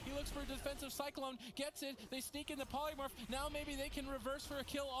fight. He looks for a defensive Cyclone, gets it. They sneak in the Polymorph. Now maybe they can reverse for a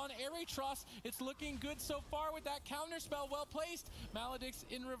kill on Aeritros. It's looking good so far with that counter spell, well placed. Maledict's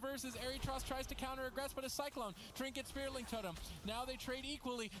in reverse as Aeritros tries to counter aggress, but a Cyclone. Trinket Spiritling Totem. Now they trade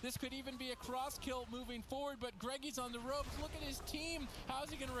equally. This could even be a cross kill moving forward, but Greggy's on the ropes. Look at his team. How's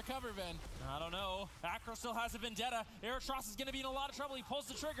he going to recover, Ben? I don't know. Acro still has a vendetta. Aeritros is going to be in a lot of trouble. He pulls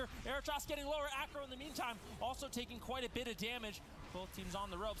the trigger. Aeritros getting lower. Acro in the meantime also taking quite a bit of damage. Both teams on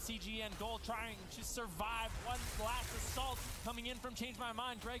the rope. CGN Gold trying to survive one last assault coming in from Change My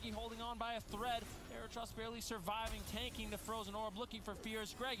Mind. Greggy holding on by a thread. Aeritros barely surviving, tanking the Frozen Orb, looking for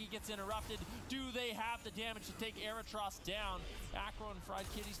fears. Greggy gets interrupted. Do they have the damage to take Aeritros down? Acro and Fried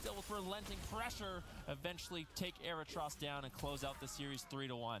Kitty still with relenting pressure eventually take Aeritros down and close out the series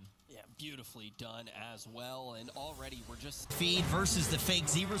 3-1. Yeah, beautifully done as well. And already we're just Feed versus the Fake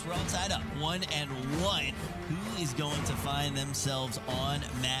Zebras. We're all tied up 1-1. Who is going to find themselves on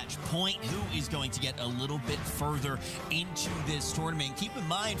match point? Who is going to get a little bit further into this tournament? Keep in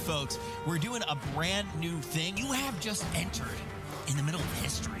mind, folks, we're doing a brand new thing. You have just entered in the middle of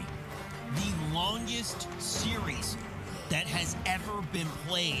history. The longest series that has ever been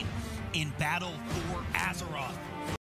played in Battle for Azeroth.